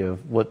philosophy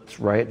of what's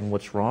right and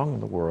what's wrong in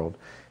the world.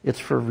 It's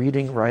for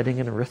reading, writing,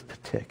 and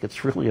arithmetic.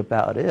 It's really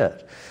about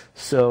it.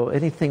 So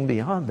anything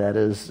beyond that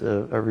is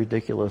a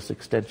ridiculous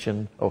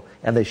extension. Oh,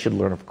 and they should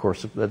learn, of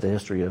course, the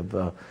history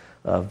of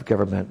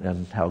government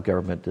and how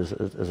government is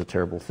a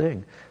terrible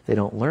thing. They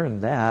don't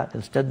learn that.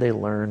 Instead, they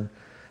learn,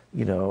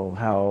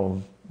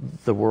 how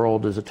the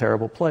world is a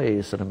terrible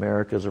place and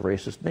America is a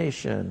racist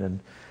nation. And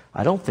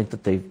I don't think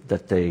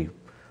that they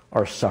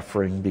are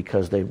suffering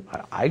because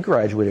I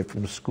graduated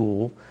from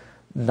school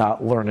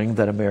not learning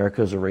that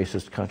America is a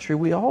racist country.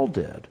 We all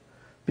did.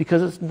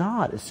 Because it's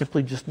not. It's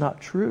simply just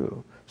not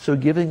true. So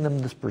giving them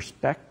this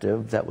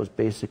perspective that was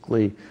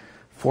basically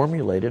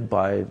formulated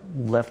by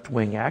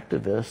left-wing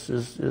activists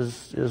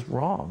is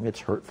wrong. It's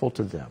hurtful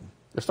to them.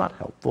 It's not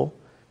helpful.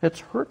 It's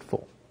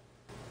hurtful.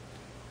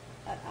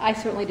 I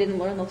certainly didn't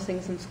learn those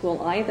things in school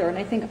either, and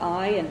I think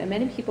I and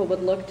many people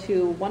would look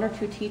to one or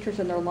two teachers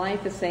in their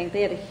life as saying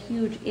they had a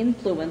huge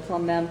influence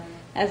on them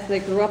as they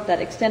grew up that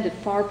extended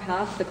far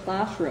past the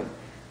classroom.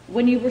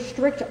 When you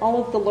restrict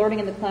all of the learning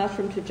in the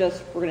classroom to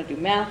just, we're going to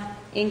do math,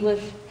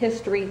 English,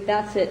 history,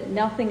 that's it,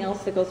 nothing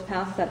else that goes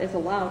past that is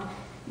allowed,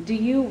 do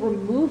you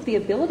remove the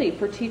ability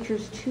for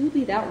teachers to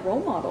be that role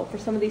model for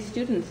some of these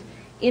students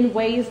in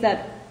ways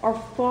that are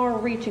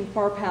far-reaching,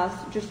 far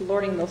past just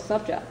learning those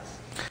subjects?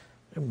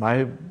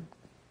 My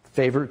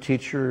favorite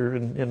teacher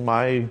in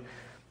my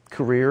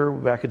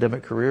career,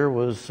 academic career,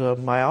 was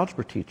my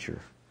algebra teacher.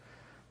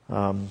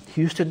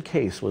 Houston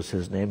Case was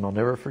his name. I'll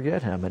never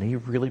forget him. And he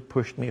really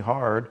pushed me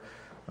hard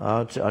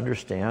to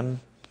understand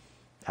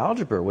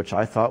algebra, which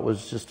I thought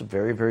was just a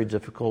very, very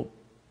difficult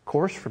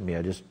course for me.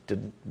 I just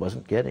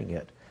wasn't getting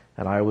it,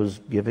 and I was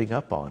giving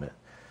up on it.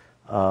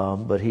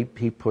 But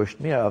he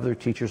pushed me. Other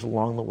teachers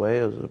along the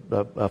way,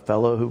 a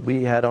fellow who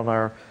we had on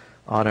our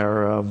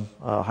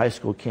high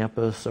school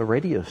campus, a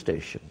radio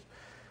station,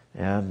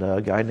 and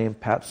a guy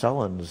named Pat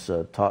Sullins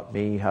taught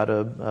me how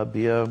to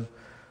be a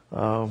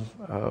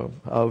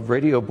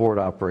radio board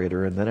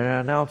operator, and then an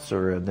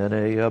announcer, and then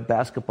a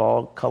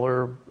basketball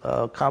color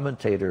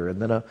commentator,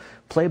 and then a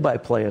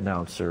play-by-play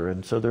announcer.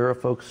 And so there are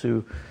folks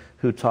who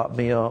taught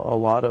me a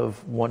lot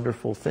of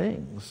wonderful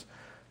things.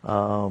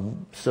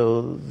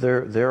 So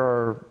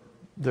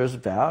there's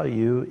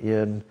value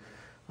in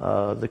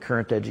the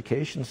current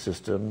education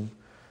system,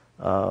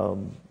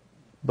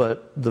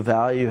 but the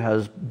value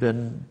has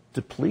been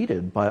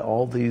depleted by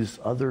all these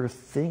other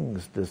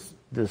things,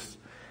 this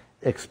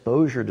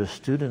exposure to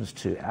students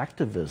to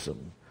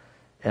activism,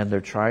 and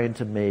they're trying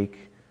to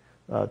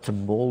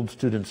mold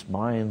students'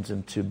 minds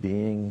into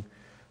being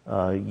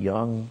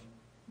young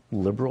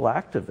liberal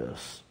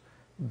activists.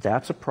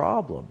 That's a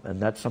problem, and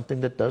that's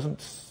something that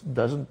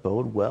doesn't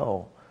bode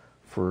well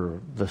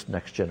for this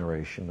next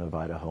generation of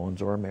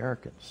Idahoans or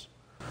Americans.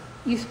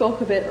 You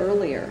spoke a bit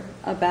earlier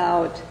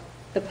about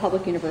the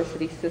public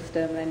university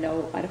system, and I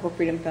know Idaho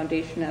Freedom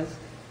Foundation has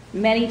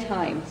many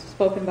times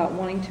spoken about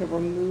wanting to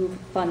remove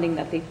funding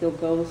that they feel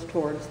goes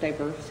towards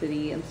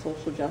diversity and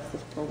social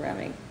justice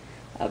programming.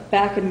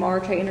 Back in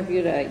March, I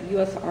interviewed a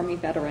U.S. Army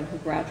veteran who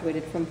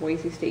graduated from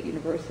Boise State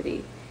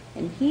University,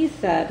 and he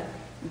said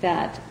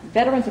that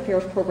Veterans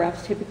Affairs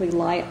programs typically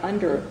lie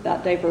under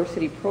that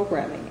diversity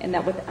programming, and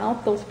that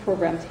without those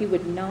programs, he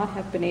would not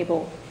have been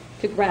able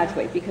to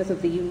graduate because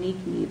of the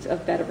unique needs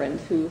of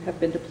veterans who have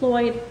been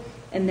deployed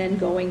and then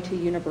going to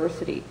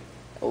university.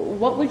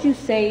 What would you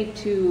say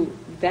to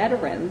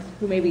veterans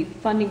who may be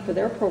funding for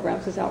their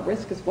programs is at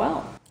risk as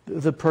well?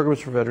 The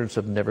programs for veterans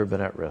have never been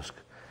at risk.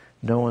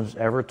 No one's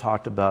ever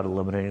talked about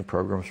eliminating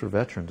programs for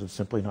veterans. It's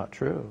simply not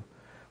true.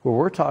 What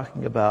we're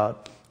talking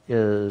about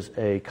is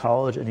a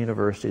college and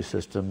university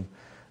system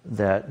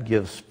that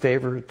gives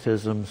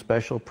favoritism,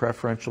 special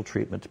preferential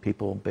treatment to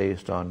people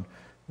based on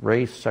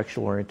race,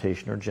 sexual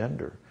orientation, or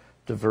gender.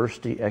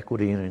 Diversity,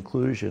 equity, and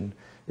inclusion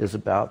is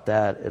about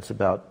that. It's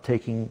about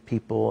taking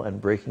people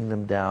and breaking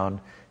them down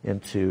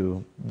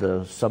into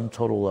the sum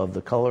total of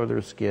the color of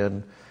their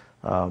skin,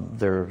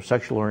 their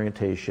sexual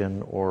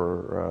orientation,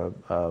 or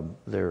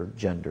their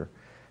gender.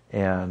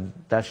 And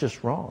that's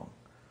just wrong.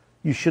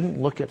 You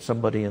shouldn't look at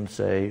somebody and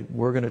say,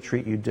 we're going to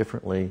treat you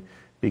differently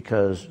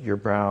because you're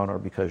brown or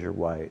because you're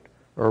white,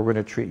 or we're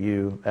going to treat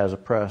you as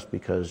oppressed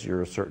because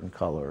you're a certain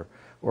color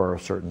or a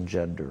certain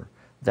gender.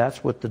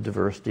 That's what the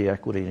diversity,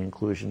 equity, and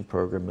inclusion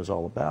program is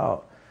all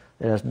about.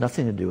 It has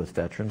nothing to do with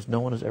veterans. No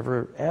one has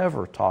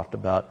ever talked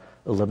about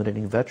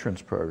eliminating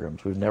veterans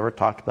programs. We've never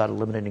talked about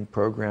eliminating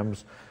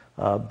programs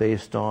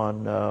based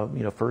on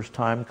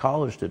first-time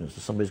college students.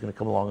 If somebody's going to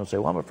come along and say,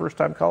 well, I'm a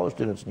first-time college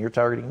student and you're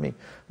targeting me.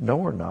 No,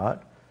 we're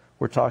not.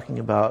 We're talking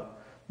about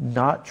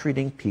not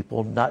treating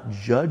people, not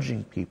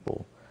judging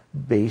people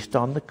based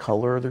on the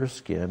color of their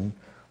skin,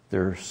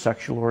 their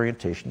sexual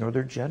orientation, or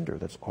their gender.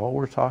 That's all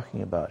we're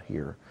talking about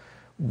here.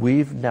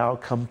 We've now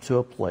come to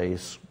a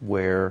place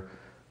where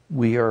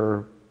we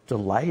are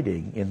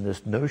delighting in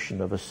this notion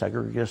of a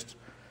segregist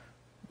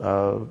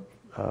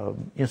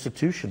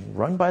institution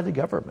run by the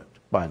government,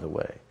 by the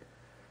way.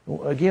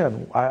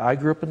 Again, I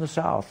grew up in the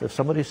South. If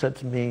somebody said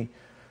to me,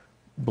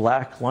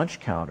 black lunch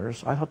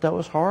counters, I thought that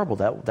was horrible.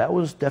 That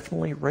was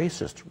definitely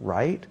racist,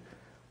 right?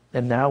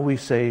 And now we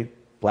say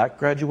black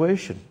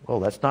graduation. Well,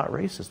 that's not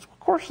racist. Of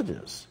course it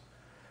is.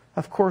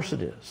 Of course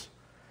it is.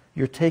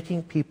 You're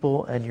taking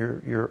people and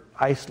you're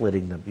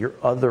isolating them. You're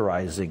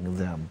otherizing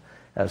them,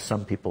 as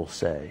some people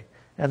say.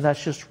 And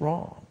that's just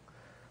wrong.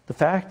 The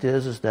fact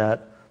is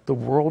that the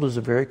world is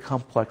a very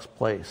complex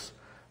place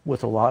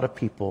with a lot of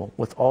people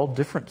with all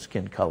different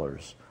skin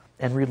colors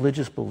and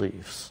religious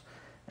beliefs.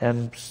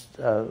 And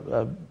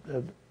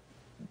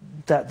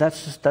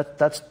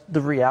that's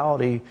the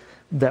reality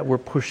that we're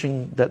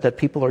pushing, that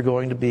people are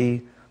going to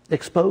be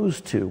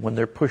exposed to when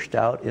they're pushed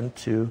out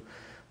into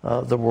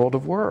the world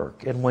of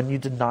work. And when you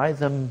deny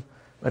them,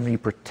 and you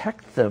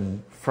protect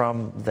them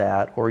from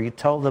that, or you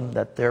tell them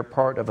that they're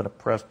part of an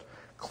oppressed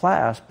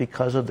class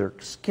because of their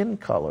skin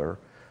color,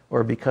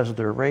 or because of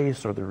their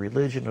race, or their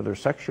religion, or their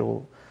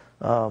sexual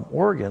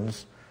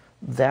organs,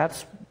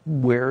 that's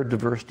where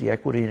diversity,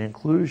 equity, and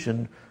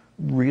inclusion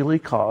really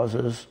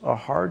causes a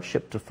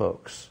hardship to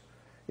folks.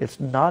 It's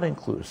not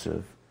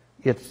inclusive,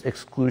 it's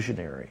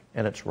exclusionary,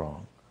 and it's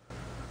wrong.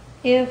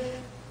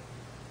 If,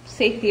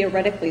 say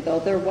theoretically though,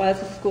 there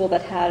was a school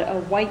that had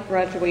a white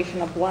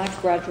graduation, a black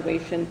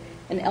graduation,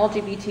 an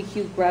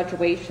LGBTQ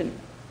graduation,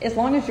 as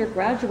long as you're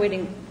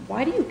graduating,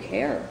 why do you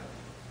care?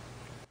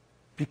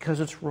 Because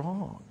it's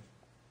wrong.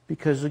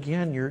 Because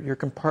again, you're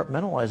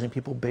compartmentalizing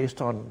people based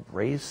on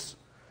race,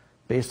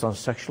 based on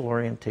sexual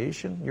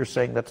orientation. You're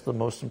saying that's the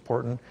most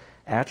important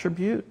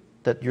attribute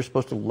that you're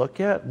supposed to look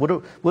at. What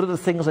are the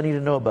things I need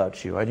to know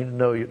about you? I need to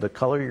know the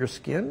color of your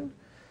skin,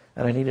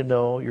 and I need to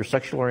know your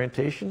sexual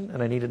orientation,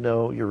 and I need to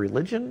know your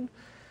religion.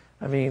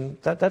 I mean,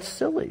 that's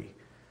silly.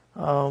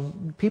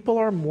 People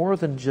are more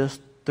than just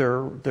their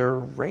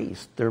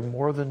race. They're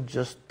more than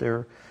just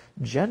their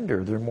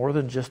gender. They're more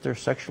than just their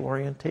sexual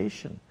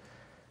orientation.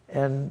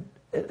 And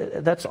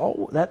that's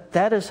all.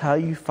 That is how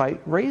you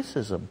fight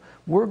racism.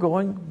 We're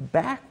going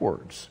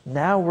backwards.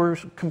 Now we're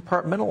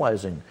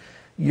compartmentalizing.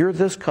 You're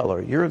this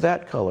color, you're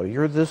that color,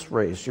 you're this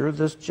race, you're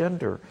this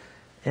gender.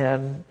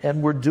 And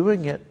we're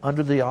doing it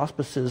under the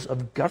auspices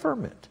of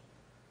government.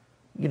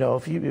 You know,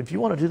 if you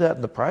want to do that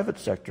in the private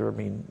sector, I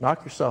mean,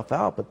 knock yourself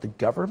out. But the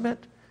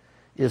government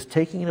is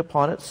taking it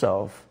upon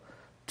itself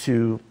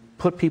to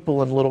put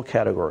people in little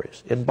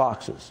categories, in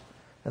boxes.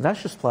 And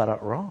that's just flat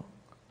out wrong.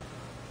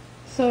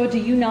 So do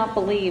you not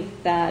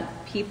believe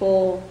that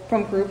people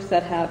from groups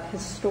that have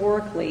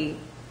historically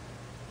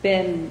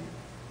been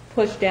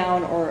pushed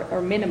down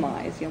or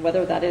minimized, you know,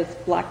 whether that is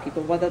black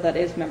people, whether that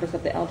is members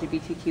of the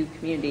LGBTQ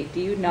community,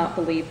 do you not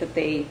believe that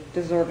they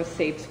deserve a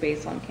safe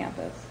space on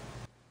campus?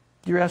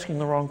 You're asking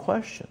the wrong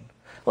question.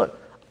 Look,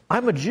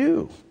 I'm a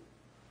Jew.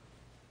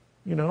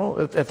 You know,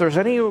 if there's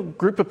any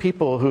group of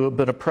people who have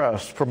been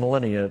oppressed for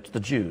millennia, it's the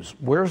Jews.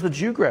 Where's the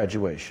Jew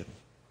graduation?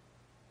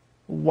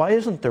 Why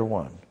isn't there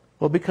one?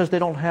 Well, because they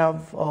don't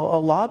have a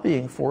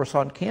lobbying force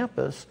on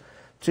campus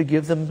to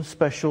give them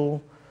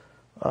special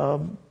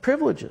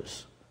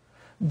privileges.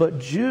 But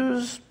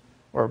Jews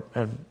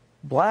and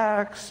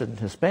blacks and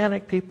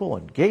Hispanic people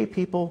and gay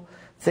people,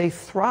 they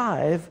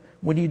thrive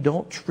when you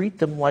don't treat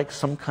them like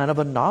some kind of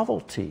a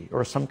novelty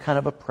or some kind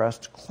of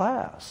oppressed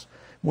class.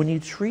 When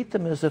you treat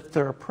them as if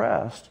they're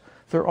oppressed,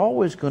 they're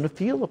always going to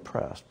feel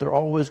oppressed. They're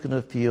always going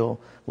to feel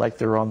like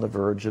they're on the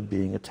verge of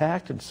being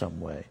attacked in some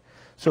way.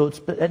 So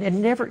you're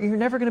never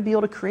going to be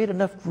able to create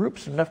enough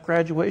groups, enough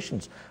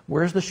graduations.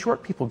 Where's the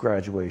short people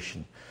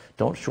graduation?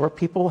 Don't short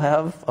people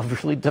have a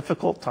really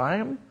difficult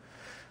time?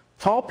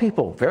 Tall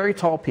people, very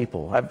tall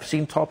people. I've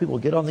seen tall people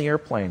get on the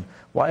airplane.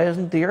 Why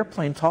isn't the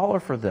airplane taller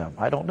for them?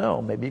 I don't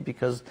know. Maybe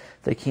because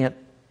they can't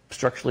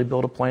structurally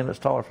build a plane that's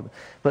taller for them.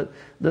 But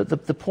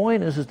the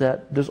point is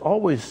that there's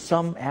always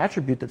some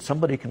attribute that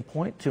somebody can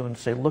point to and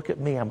say, "Look at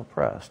me, I'm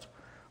oppressed.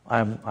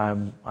 I'm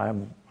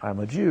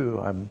a Jew.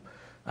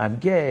 I'm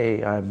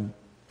gay. I'm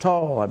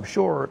tall. I'm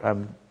short.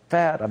 I'm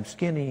fat. I'm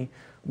skinny.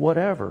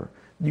 Whatever."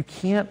 You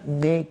can't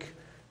make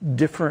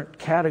different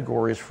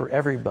categories for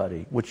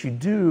everybody. What you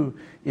do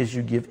is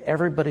you give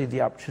everybody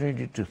the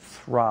opportunity to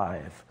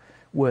thrive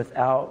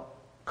without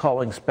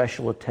calling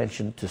special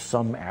attention to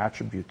some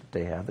attribute that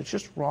they have. It's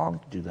just wrong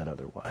to do that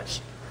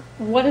otherwise.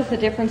 What is the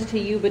difference to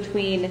you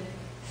between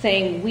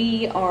saying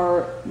we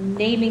are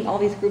naming all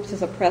these groups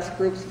as oppressed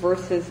groups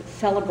versus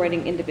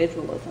celebrating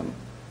individualism?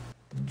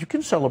 You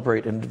can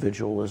celebrate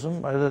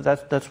individualism.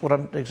 That's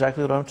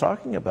exactly what I'm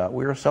talking about.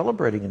 We are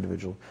celebrating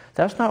individuals.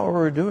 That's not what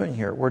we're doing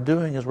here. What we're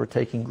doing is we're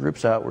taking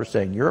groups out. We're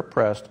saying you're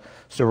oppressed,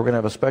 so we're going to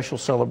have a special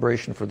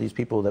celebration for these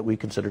people that we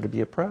consider to be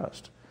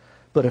oppressed.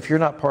 But if you're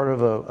not part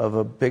of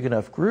a big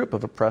enough group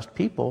of oppressed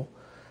people,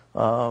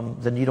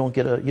 then you don't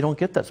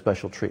get that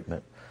special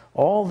treatment.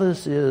 All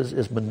this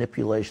is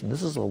manipulation.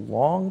 This is a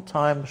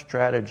long-time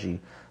strategy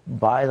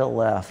by the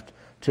left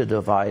to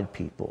divide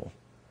people.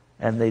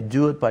 And they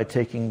do it by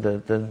taking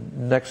the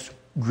next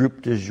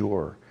group du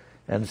jour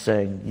and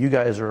saying, you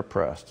guys are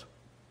oppressed.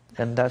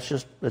 And that's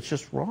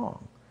just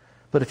wrong.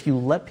 But if you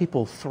let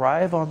people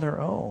thrive on their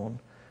own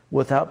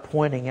without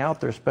pointing out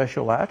their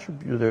special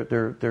attribute,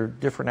 their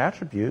different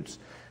attributes,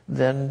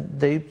 then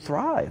they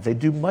thrive. They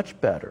do much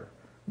better,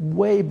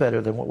 way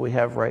better than what we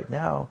have right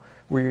now,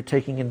 where you're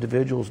taking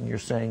individuals and you're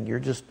saying you're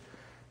just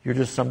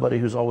somebody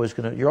who's always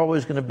going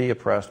to be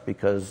oppressed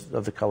because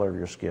of the color of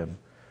your skin,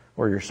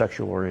 or your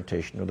sexual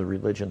orientation, or the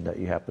religion that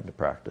you happen to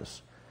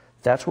practice.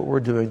 That's what we're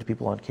doing to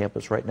people on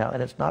campus right now,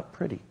 and it's not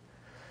pretty.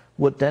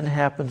 What then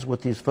happens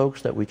with these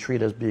folks that we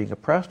treat as being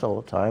oppressed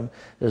all the time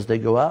is they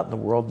go out in the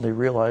world and they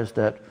realize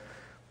that,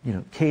 you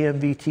know,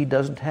 KMVT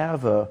doesn't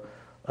have a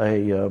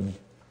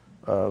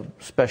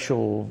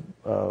special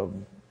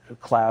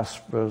class,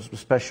 a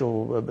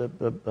special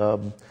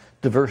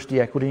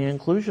diversity, equity, and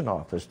inclusion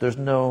office. There's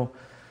no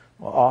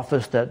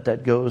office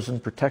that goes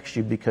and protects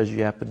you because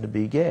you happen to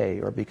be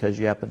gay or because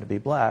you happen to be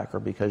black or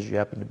because you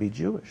happen to be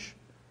Jewish.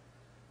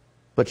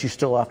 But you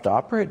still have to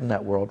operate in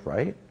that world,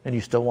 right? And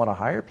you still want to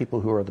hire people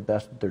who are the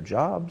best at their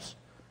jobs,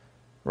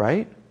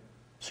 right?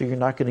 So you're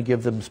not going to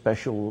give them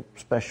special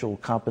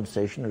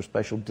compensation or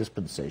special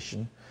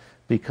dispensation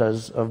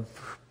because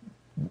of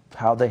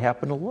how they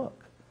happen to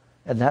look.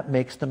 And that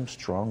makes them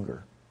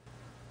stronger.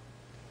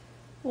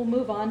 We'll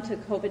move on to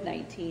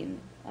COVID-19.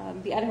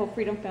 The Idaho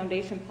Freedom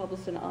Foundation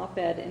published an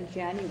op-ed in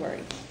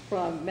January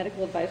from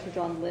medical advisor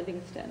John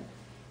Livingston.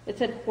 It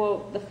said,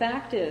 quote, "The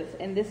fact is,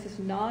 and this is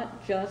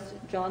not just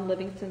John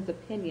Livingston's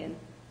opinion,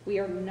 we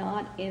are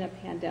not in a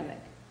pandemic."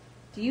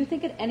 Do you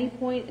think at any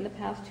point in the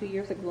past 2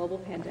 years a global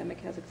pandemic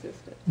has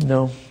existed?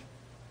 No.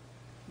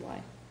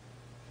 Why?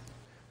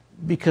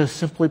 Because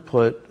simply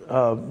put,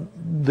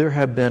 there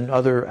have been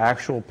other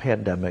actual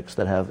pandemics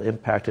that have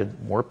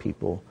impacted more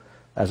people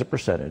as a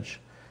percentage,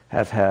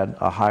 have had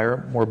a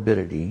higher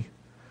morbidity,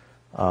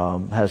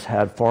 has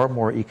had far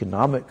more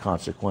economic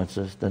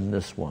consequences than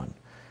this one.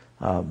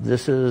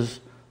 This is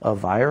a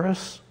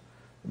virus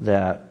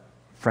that,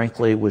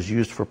 frankly, was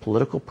used for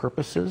political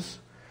purposes.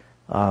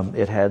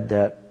 It had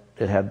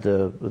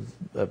the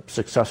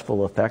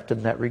successful effect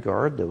in that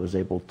regard that was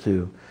able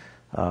to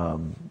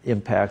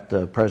impact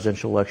the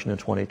presidential election in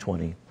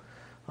 2020.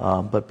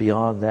 But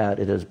beyond that,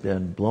 it has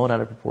been blown out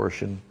of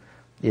proportion.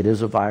 It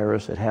is a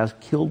virus. It has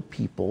killed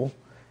people.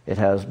 It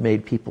has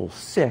made people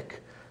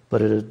sick,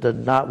 but it is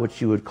not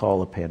what you would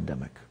call a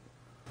pandemic.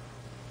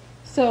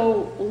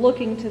 So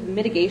looking to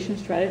mitigation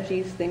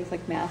strategies, things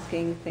like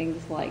masking,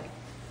 things like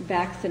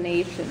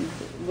vaccinations,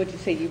 would you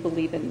say you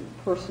believe in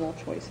personal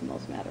choice in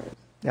those matters?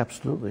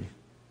 Absolutely.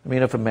 I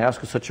mean, if a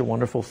mask is such a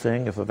wonderful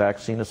thing, if a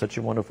vaccine is such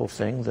a wonderful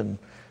thing, then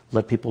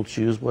let people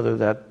choose whether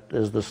that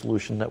is the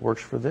solution that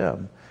works for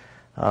them.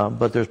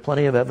 But there's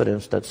plenty of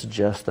evidence that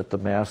suggests that the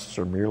masks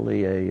are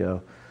merely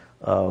a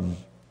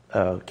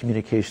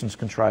communications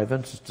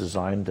contrivance. It's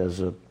designed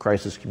as a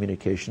crisis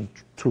communication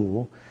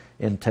tool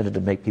intended to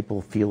make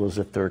people feel as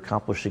if they're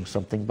accomplishing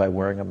something by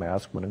wearing a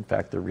mask when in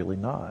fact they're really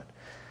not.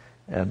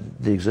 And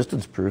the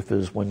existence proof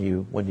is when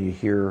you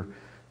hear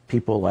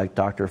people like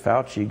Dr.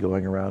 Fauci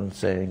going around and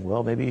saying,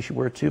 well, maybe you should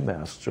wear 2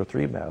 masks or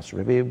 3 masks,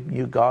 or maybe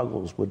new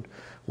goggles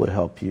would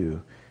help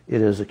you.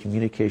 It is a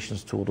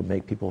communications tool to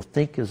make people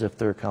think as if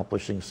they're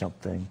accomplishing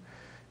something,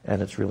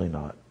 and it's really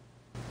not.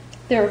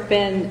 There have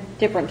been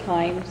different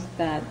times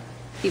that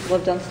people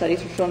have done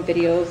studies or shown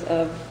videos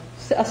of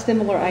a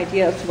similar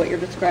idea as to what you're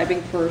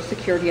describing for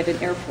security at an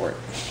airport.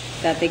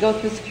 That they go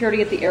through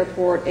security at the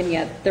airport, and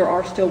yet there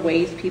are still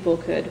ways people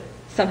could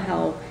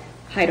somehow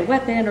hide a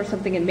weapon or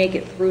something and make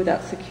it through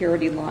that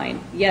security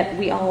line. Yet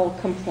we all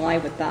comply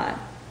with that.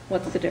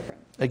 What's the difference?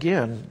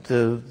 Again,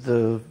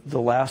 the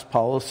last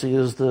policy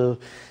is the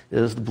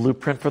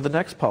blueprint for the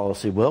next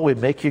policy. Well, we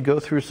make you go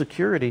through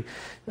security.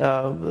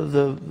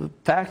 The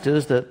fact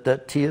is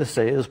that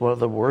TSA is one of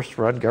the worst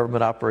run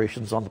government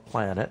operations on the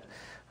planet.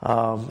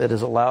 It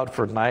has allowed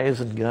for knives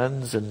and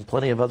guns and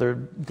plenty of other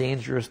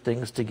dangerous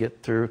things to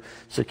get through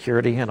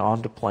security and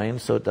onto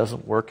planes, so it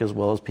doesn't work as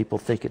well as people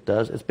think it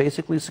does. It's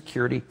basically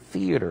security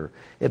theater.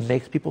 It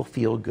makes people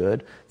feel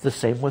good. The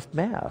same with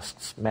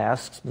masks.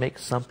 Masks make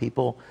some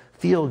people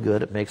feel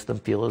good. It makes them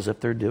feel as if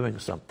they're doing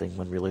something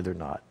when really they're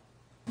not.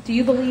 Do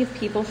you believe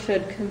people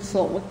should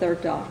consult with their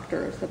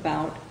doctors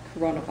about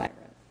coronavirus?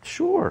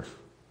 Sure.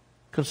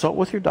 Consult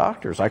with your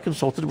doctors. I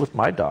consulted with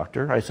my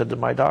doctor. I said to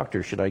my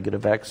doctor, should I get a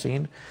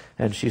vaccine?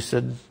 And she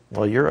said,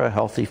 well, you're a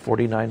healthy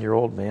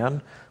 49-year-old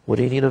man. What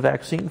do you need a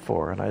vaccine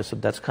for? And I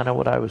said, that's kind of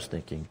what I was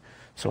thinking.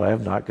 So I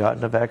have not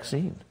gotten a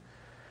vaccine.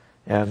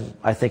 And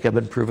I think I've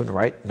been proven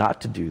right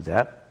not to do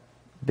that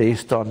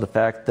based on the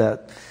fact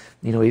that,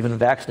 you know, even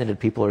vaccinated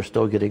people are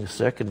still getting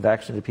sick, and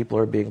vaccinated people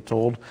are being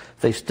told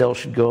they still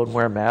should go and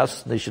wear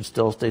masks, and they should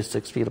still stay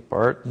 6 feet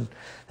apart, and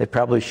they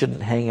probably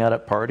shouldn't hang out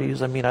at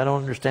parties. I mean, I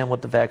don't understand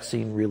what the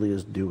vaccine really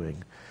is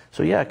doing.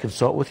 So yeah,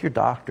 consult with your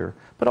doctor,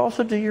 but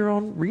also do your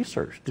own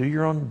research, do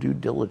your own due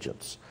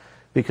diligence,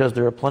 because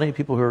there are plenty of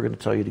people who are going to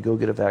tell you to go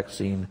get a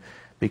vaccine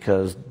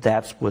because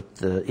that's what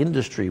the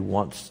industry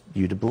wants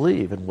you to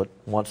believe and what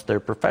wants their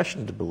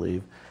profession to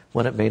believe,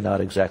 when it may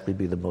not exactly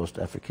be the most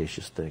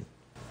efficacious thing.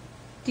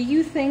 Do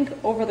you think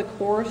over the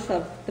course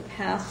of the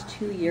past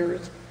 2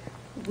 years,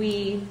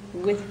 we,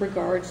 with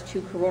regards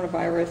to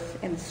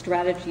coronavirus and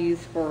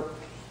strategies for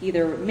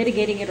either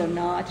mitigating it or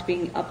not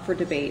being up for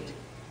debate,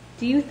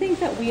 do you think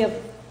that we have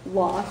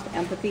lost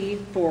empathy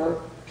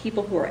for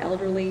people who are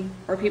elderly,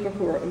 or people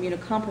who are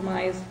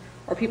immunocompromised,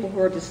 or people who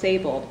are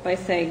disabled by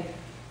saying,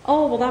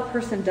 oh, well, that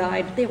person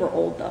died, they were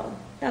old though,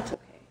 that's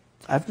okay?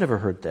 I've never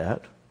heard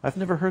that.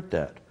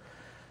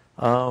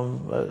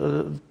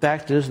 The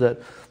fact is that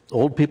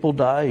old people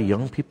die,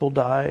 young people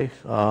die.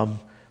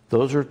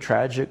 Those are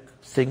tragic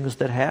things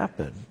that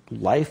happen.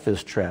 Life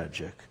is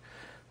tragic.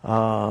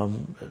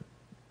 I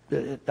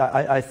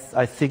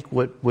think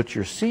what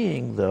you're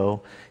seeing,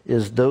 though,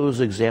 is those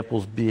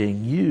examples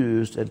being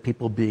used and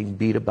people being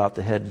beat about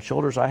the head and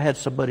shoulders. I had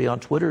somebody on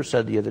Twitter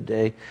said the other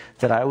day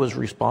that I was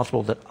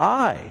responsible, that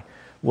I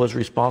was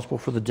responsible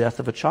for the death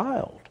of a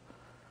child.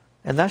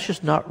 And that's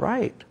just not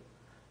right.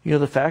 You know,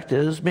 the fact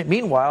is,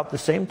 meanwhile, at the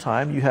same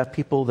time, you have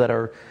people that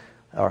are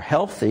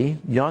healthy,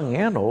 young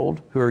and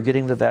old, who are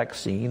getting the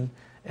vaccine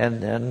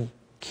and then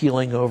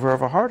keeling over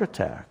of a heart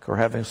attack or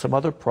having some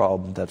other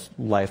problem that's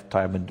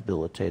lifetime and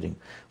debilitating.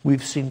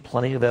 We've seen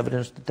plenty of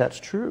evidence that that's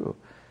true.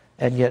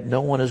 And yet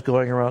no one is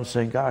going around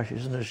saying, gosh,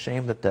 isn't it a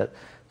shame that that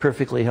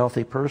perfectly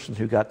healthy person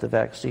who got the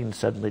vaccine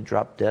suddenly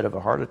dropped dead of a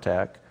heart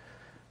attack?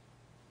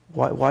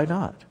 Why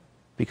not?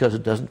 Because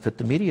it doesn't fit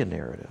the media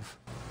narrative.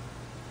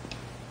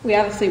 We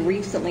obviously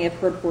recently have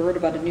heard word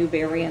about a new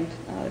variant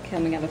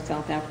coming out of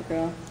South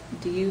Africa.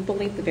 Do you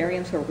believe the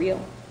variants are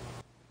real?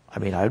 I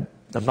mean, I'm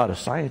not a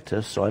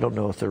scientist, so I don't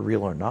know if they're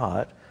real or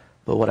not.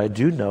 But what I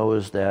do know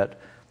is that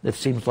it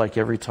seems like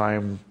every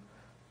time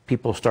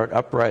people start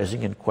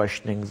uprising and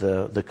questioning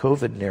the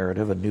COVID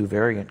narrative, a new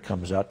variant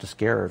comes out to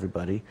scare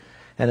everybody.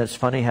 And it's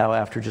funny how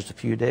after just a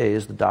few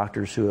days, the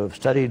doctors who have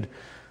studied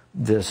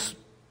this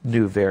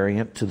new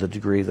variant to the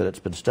degree that it's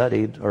been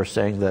studied are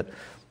saying that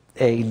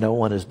A, no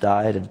one has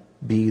died, and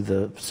B,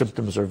 the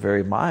symptoms are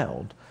very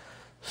mild.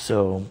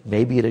 So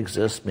maybe it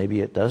exists, maybe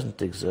it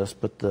doesn't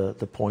exist, but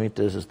the point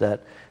is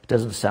that it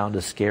doesn't sound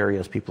as scary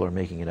as people are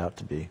making it out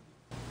to be.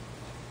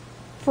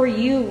 For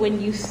you,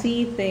 when you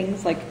see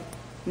things like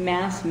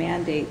mask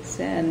mandates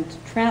and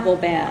travel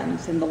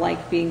bans and the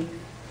like being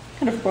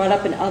kind of brought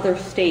up in other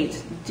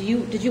states,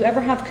 did you ever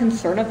have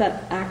concern of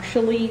that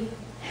actually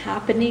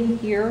happening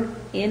here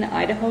in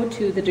Idaho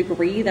to the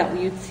degree that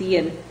you'd see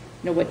in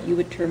what you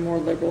would term more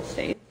liberal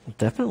states?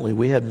 Definitely.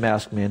 We had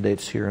mask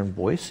mandates here in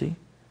Boise.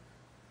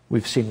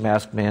 We've seen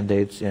mask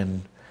mandates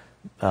in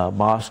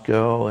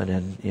Moscow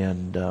and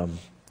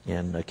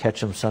in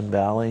Ketchum, Sun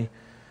Valley.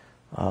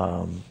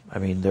 I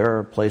mean, there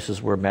are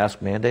places where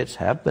mask mandates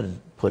have been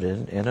put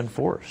in and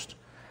enforced.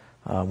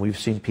 We've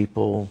seen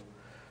people,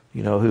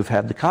 who've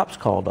had the cops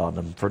called on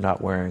them for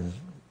not wearing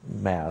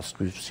masks.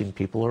 We've seen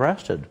people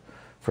arrested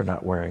for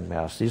not wearing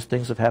masks. These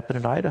things have happened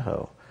in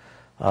Idaho.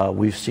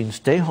 We've seen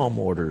stay-home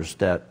orders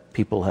that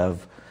people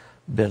have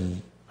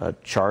been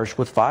charged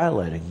with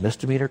violating,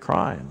 misdemeanor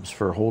crimes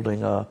for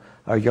holding a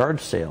yard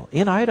sale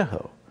in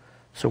Idaho.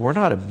 So we're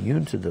not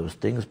immune to those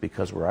things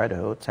because we're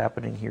Idaho. It's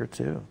happening here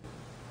too.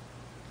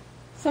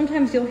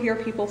 Sometimes you'll hear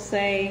people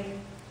say,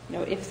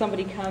 if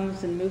somebody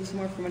comes and moves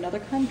somewhere from another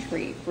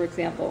country, for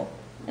example,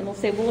 and they'll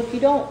say, well, if you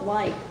don't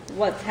like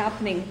what's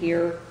happening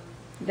here,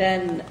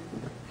 then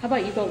how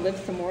about you go live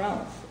somewhere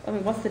else? I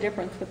mean, what's the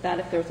difference with that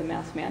if there's a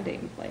mask mandate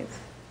in place?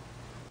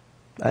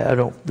 I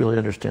don't really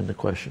understand the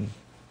question.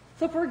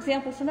 So, for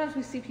example, sometimes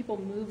we see people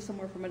move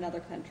somewhere from another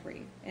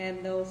country,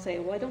 and they'll say,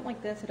 well, I don't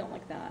like this, I don't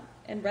like that.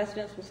 And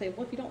residents will say,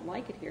 well, if you don't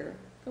like it here,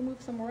 go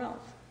move somewhere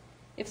else.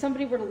 If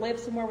somebody were to live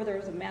somewhere where there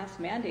was a mask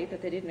mandate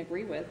that they didn't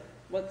agree with,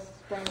 what's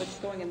wrong with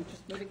just going and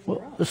just moving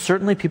somewhere else?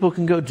 Certainly people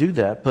can go do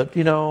that, but,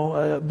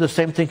 the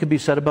same thing could be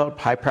said about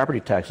high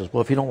property taxes.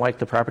 Well, if you don't like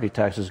the property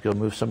taxes, go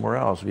move somewhere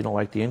else. If you don't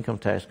like the income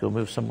tax, go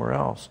move somewhere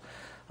else.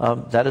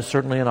 That is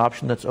certainly an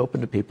option that's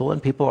open to people,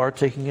 and people are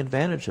taking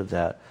advantage of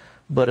that.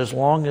 But as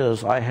long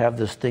as I have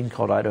this thing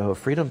called Idaho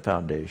Freedom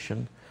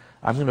Foundation,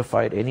 I'm going to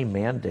fight any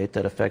mandate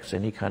that affects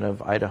any kind of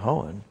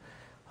Idahoan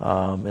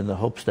in the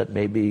hopes that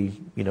maybe,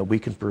 we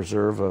can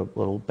preserve a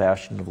little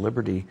bastion of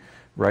liberty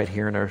right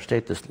here in our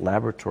state, this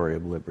laboratory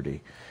of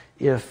liberty.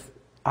 If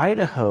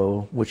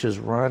Idaho, which is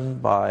run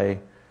by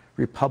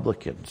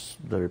Republicans,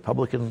 the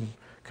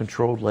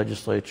Republican-controlled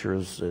legislature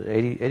is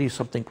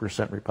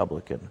 80-something%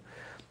 Republican.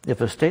 If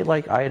a state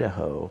like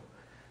Idaho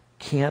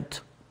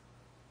can't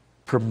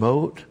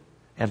promote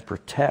and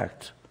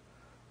protect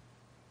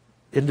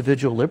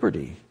individual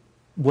liberty,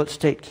 what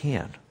state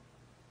can?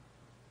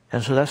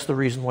 And so that's the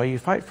reason why you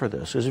fight for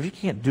this. Is if you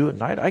can't do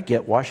it, I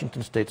get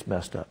Washington State's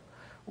messed up.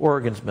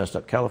 Oregon's messed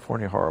up.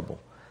 California, horrible.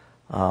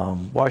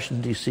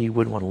 Washington, D.C.,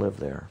 wouldn't want to live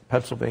there.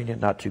 Pennsylvania,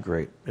 not too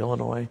great.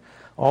 Illinois,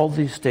 all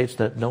these states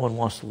that no one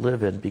wants to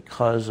live in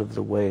because of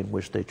the way in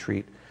which they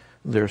treat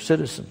their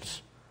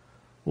citizens.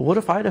 Well, what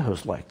if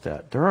Idaho's like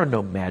that? There are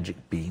no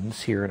magic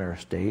beans here in our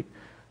state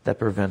that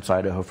prevents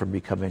Idaho from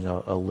becoming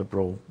a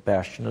liberal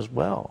bastion as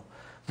well.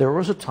 There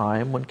was a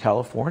time when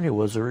California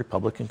was a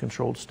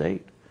Republican-controlled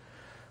state.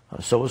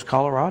 So was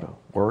Colorado,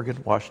 Oregon,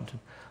 Washington.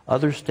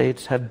 Other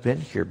states have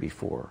been here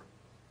before.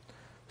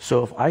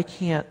 So if I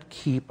can't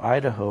keep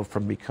Idaho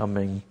from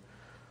becoming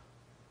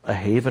a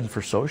haven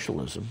for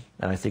socialism,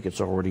 and I think it's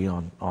already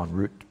en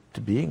route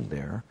to being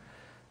there,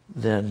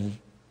 then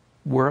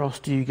where else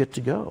do you get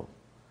to go?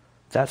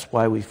 That's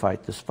why we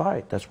fight this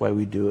fight. That's why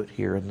we do it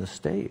here in the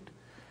state.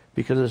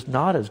 Because it's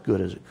not as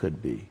good as it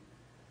could be.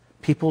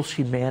 People's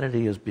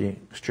humanity is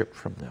being stripped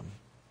from them,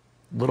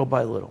 little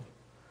by little,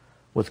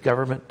 with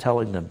government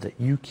telling them that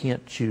you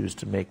can't choose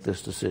to make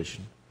this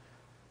decision.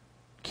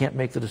 Can't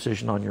make the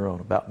decision on your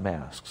own about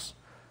masks,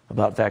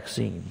 about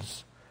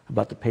vaccines,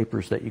 about the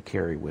papers that you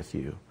carry with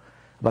you,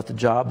 about the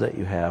job that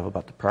you have,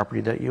 about the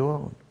property that you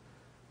own,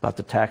 about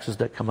the taxes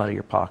that come out of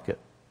your pocket.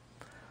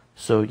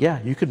 So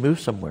yeah, you could move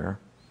somewhere,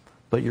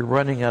 but you're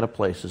running out of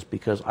places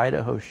because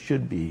Idaho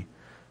should be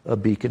a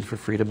beacon for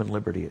freedom and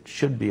liberty. It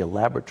should be a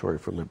laboratory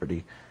for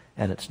liberty,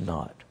 and it's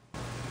not.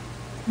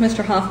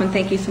 Mr. Hoffman,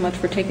 thank you so much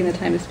for taking the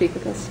time to speak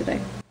with us today.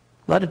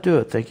 Glad to do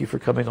it. Thank you for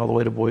coming all the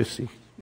way to Boise.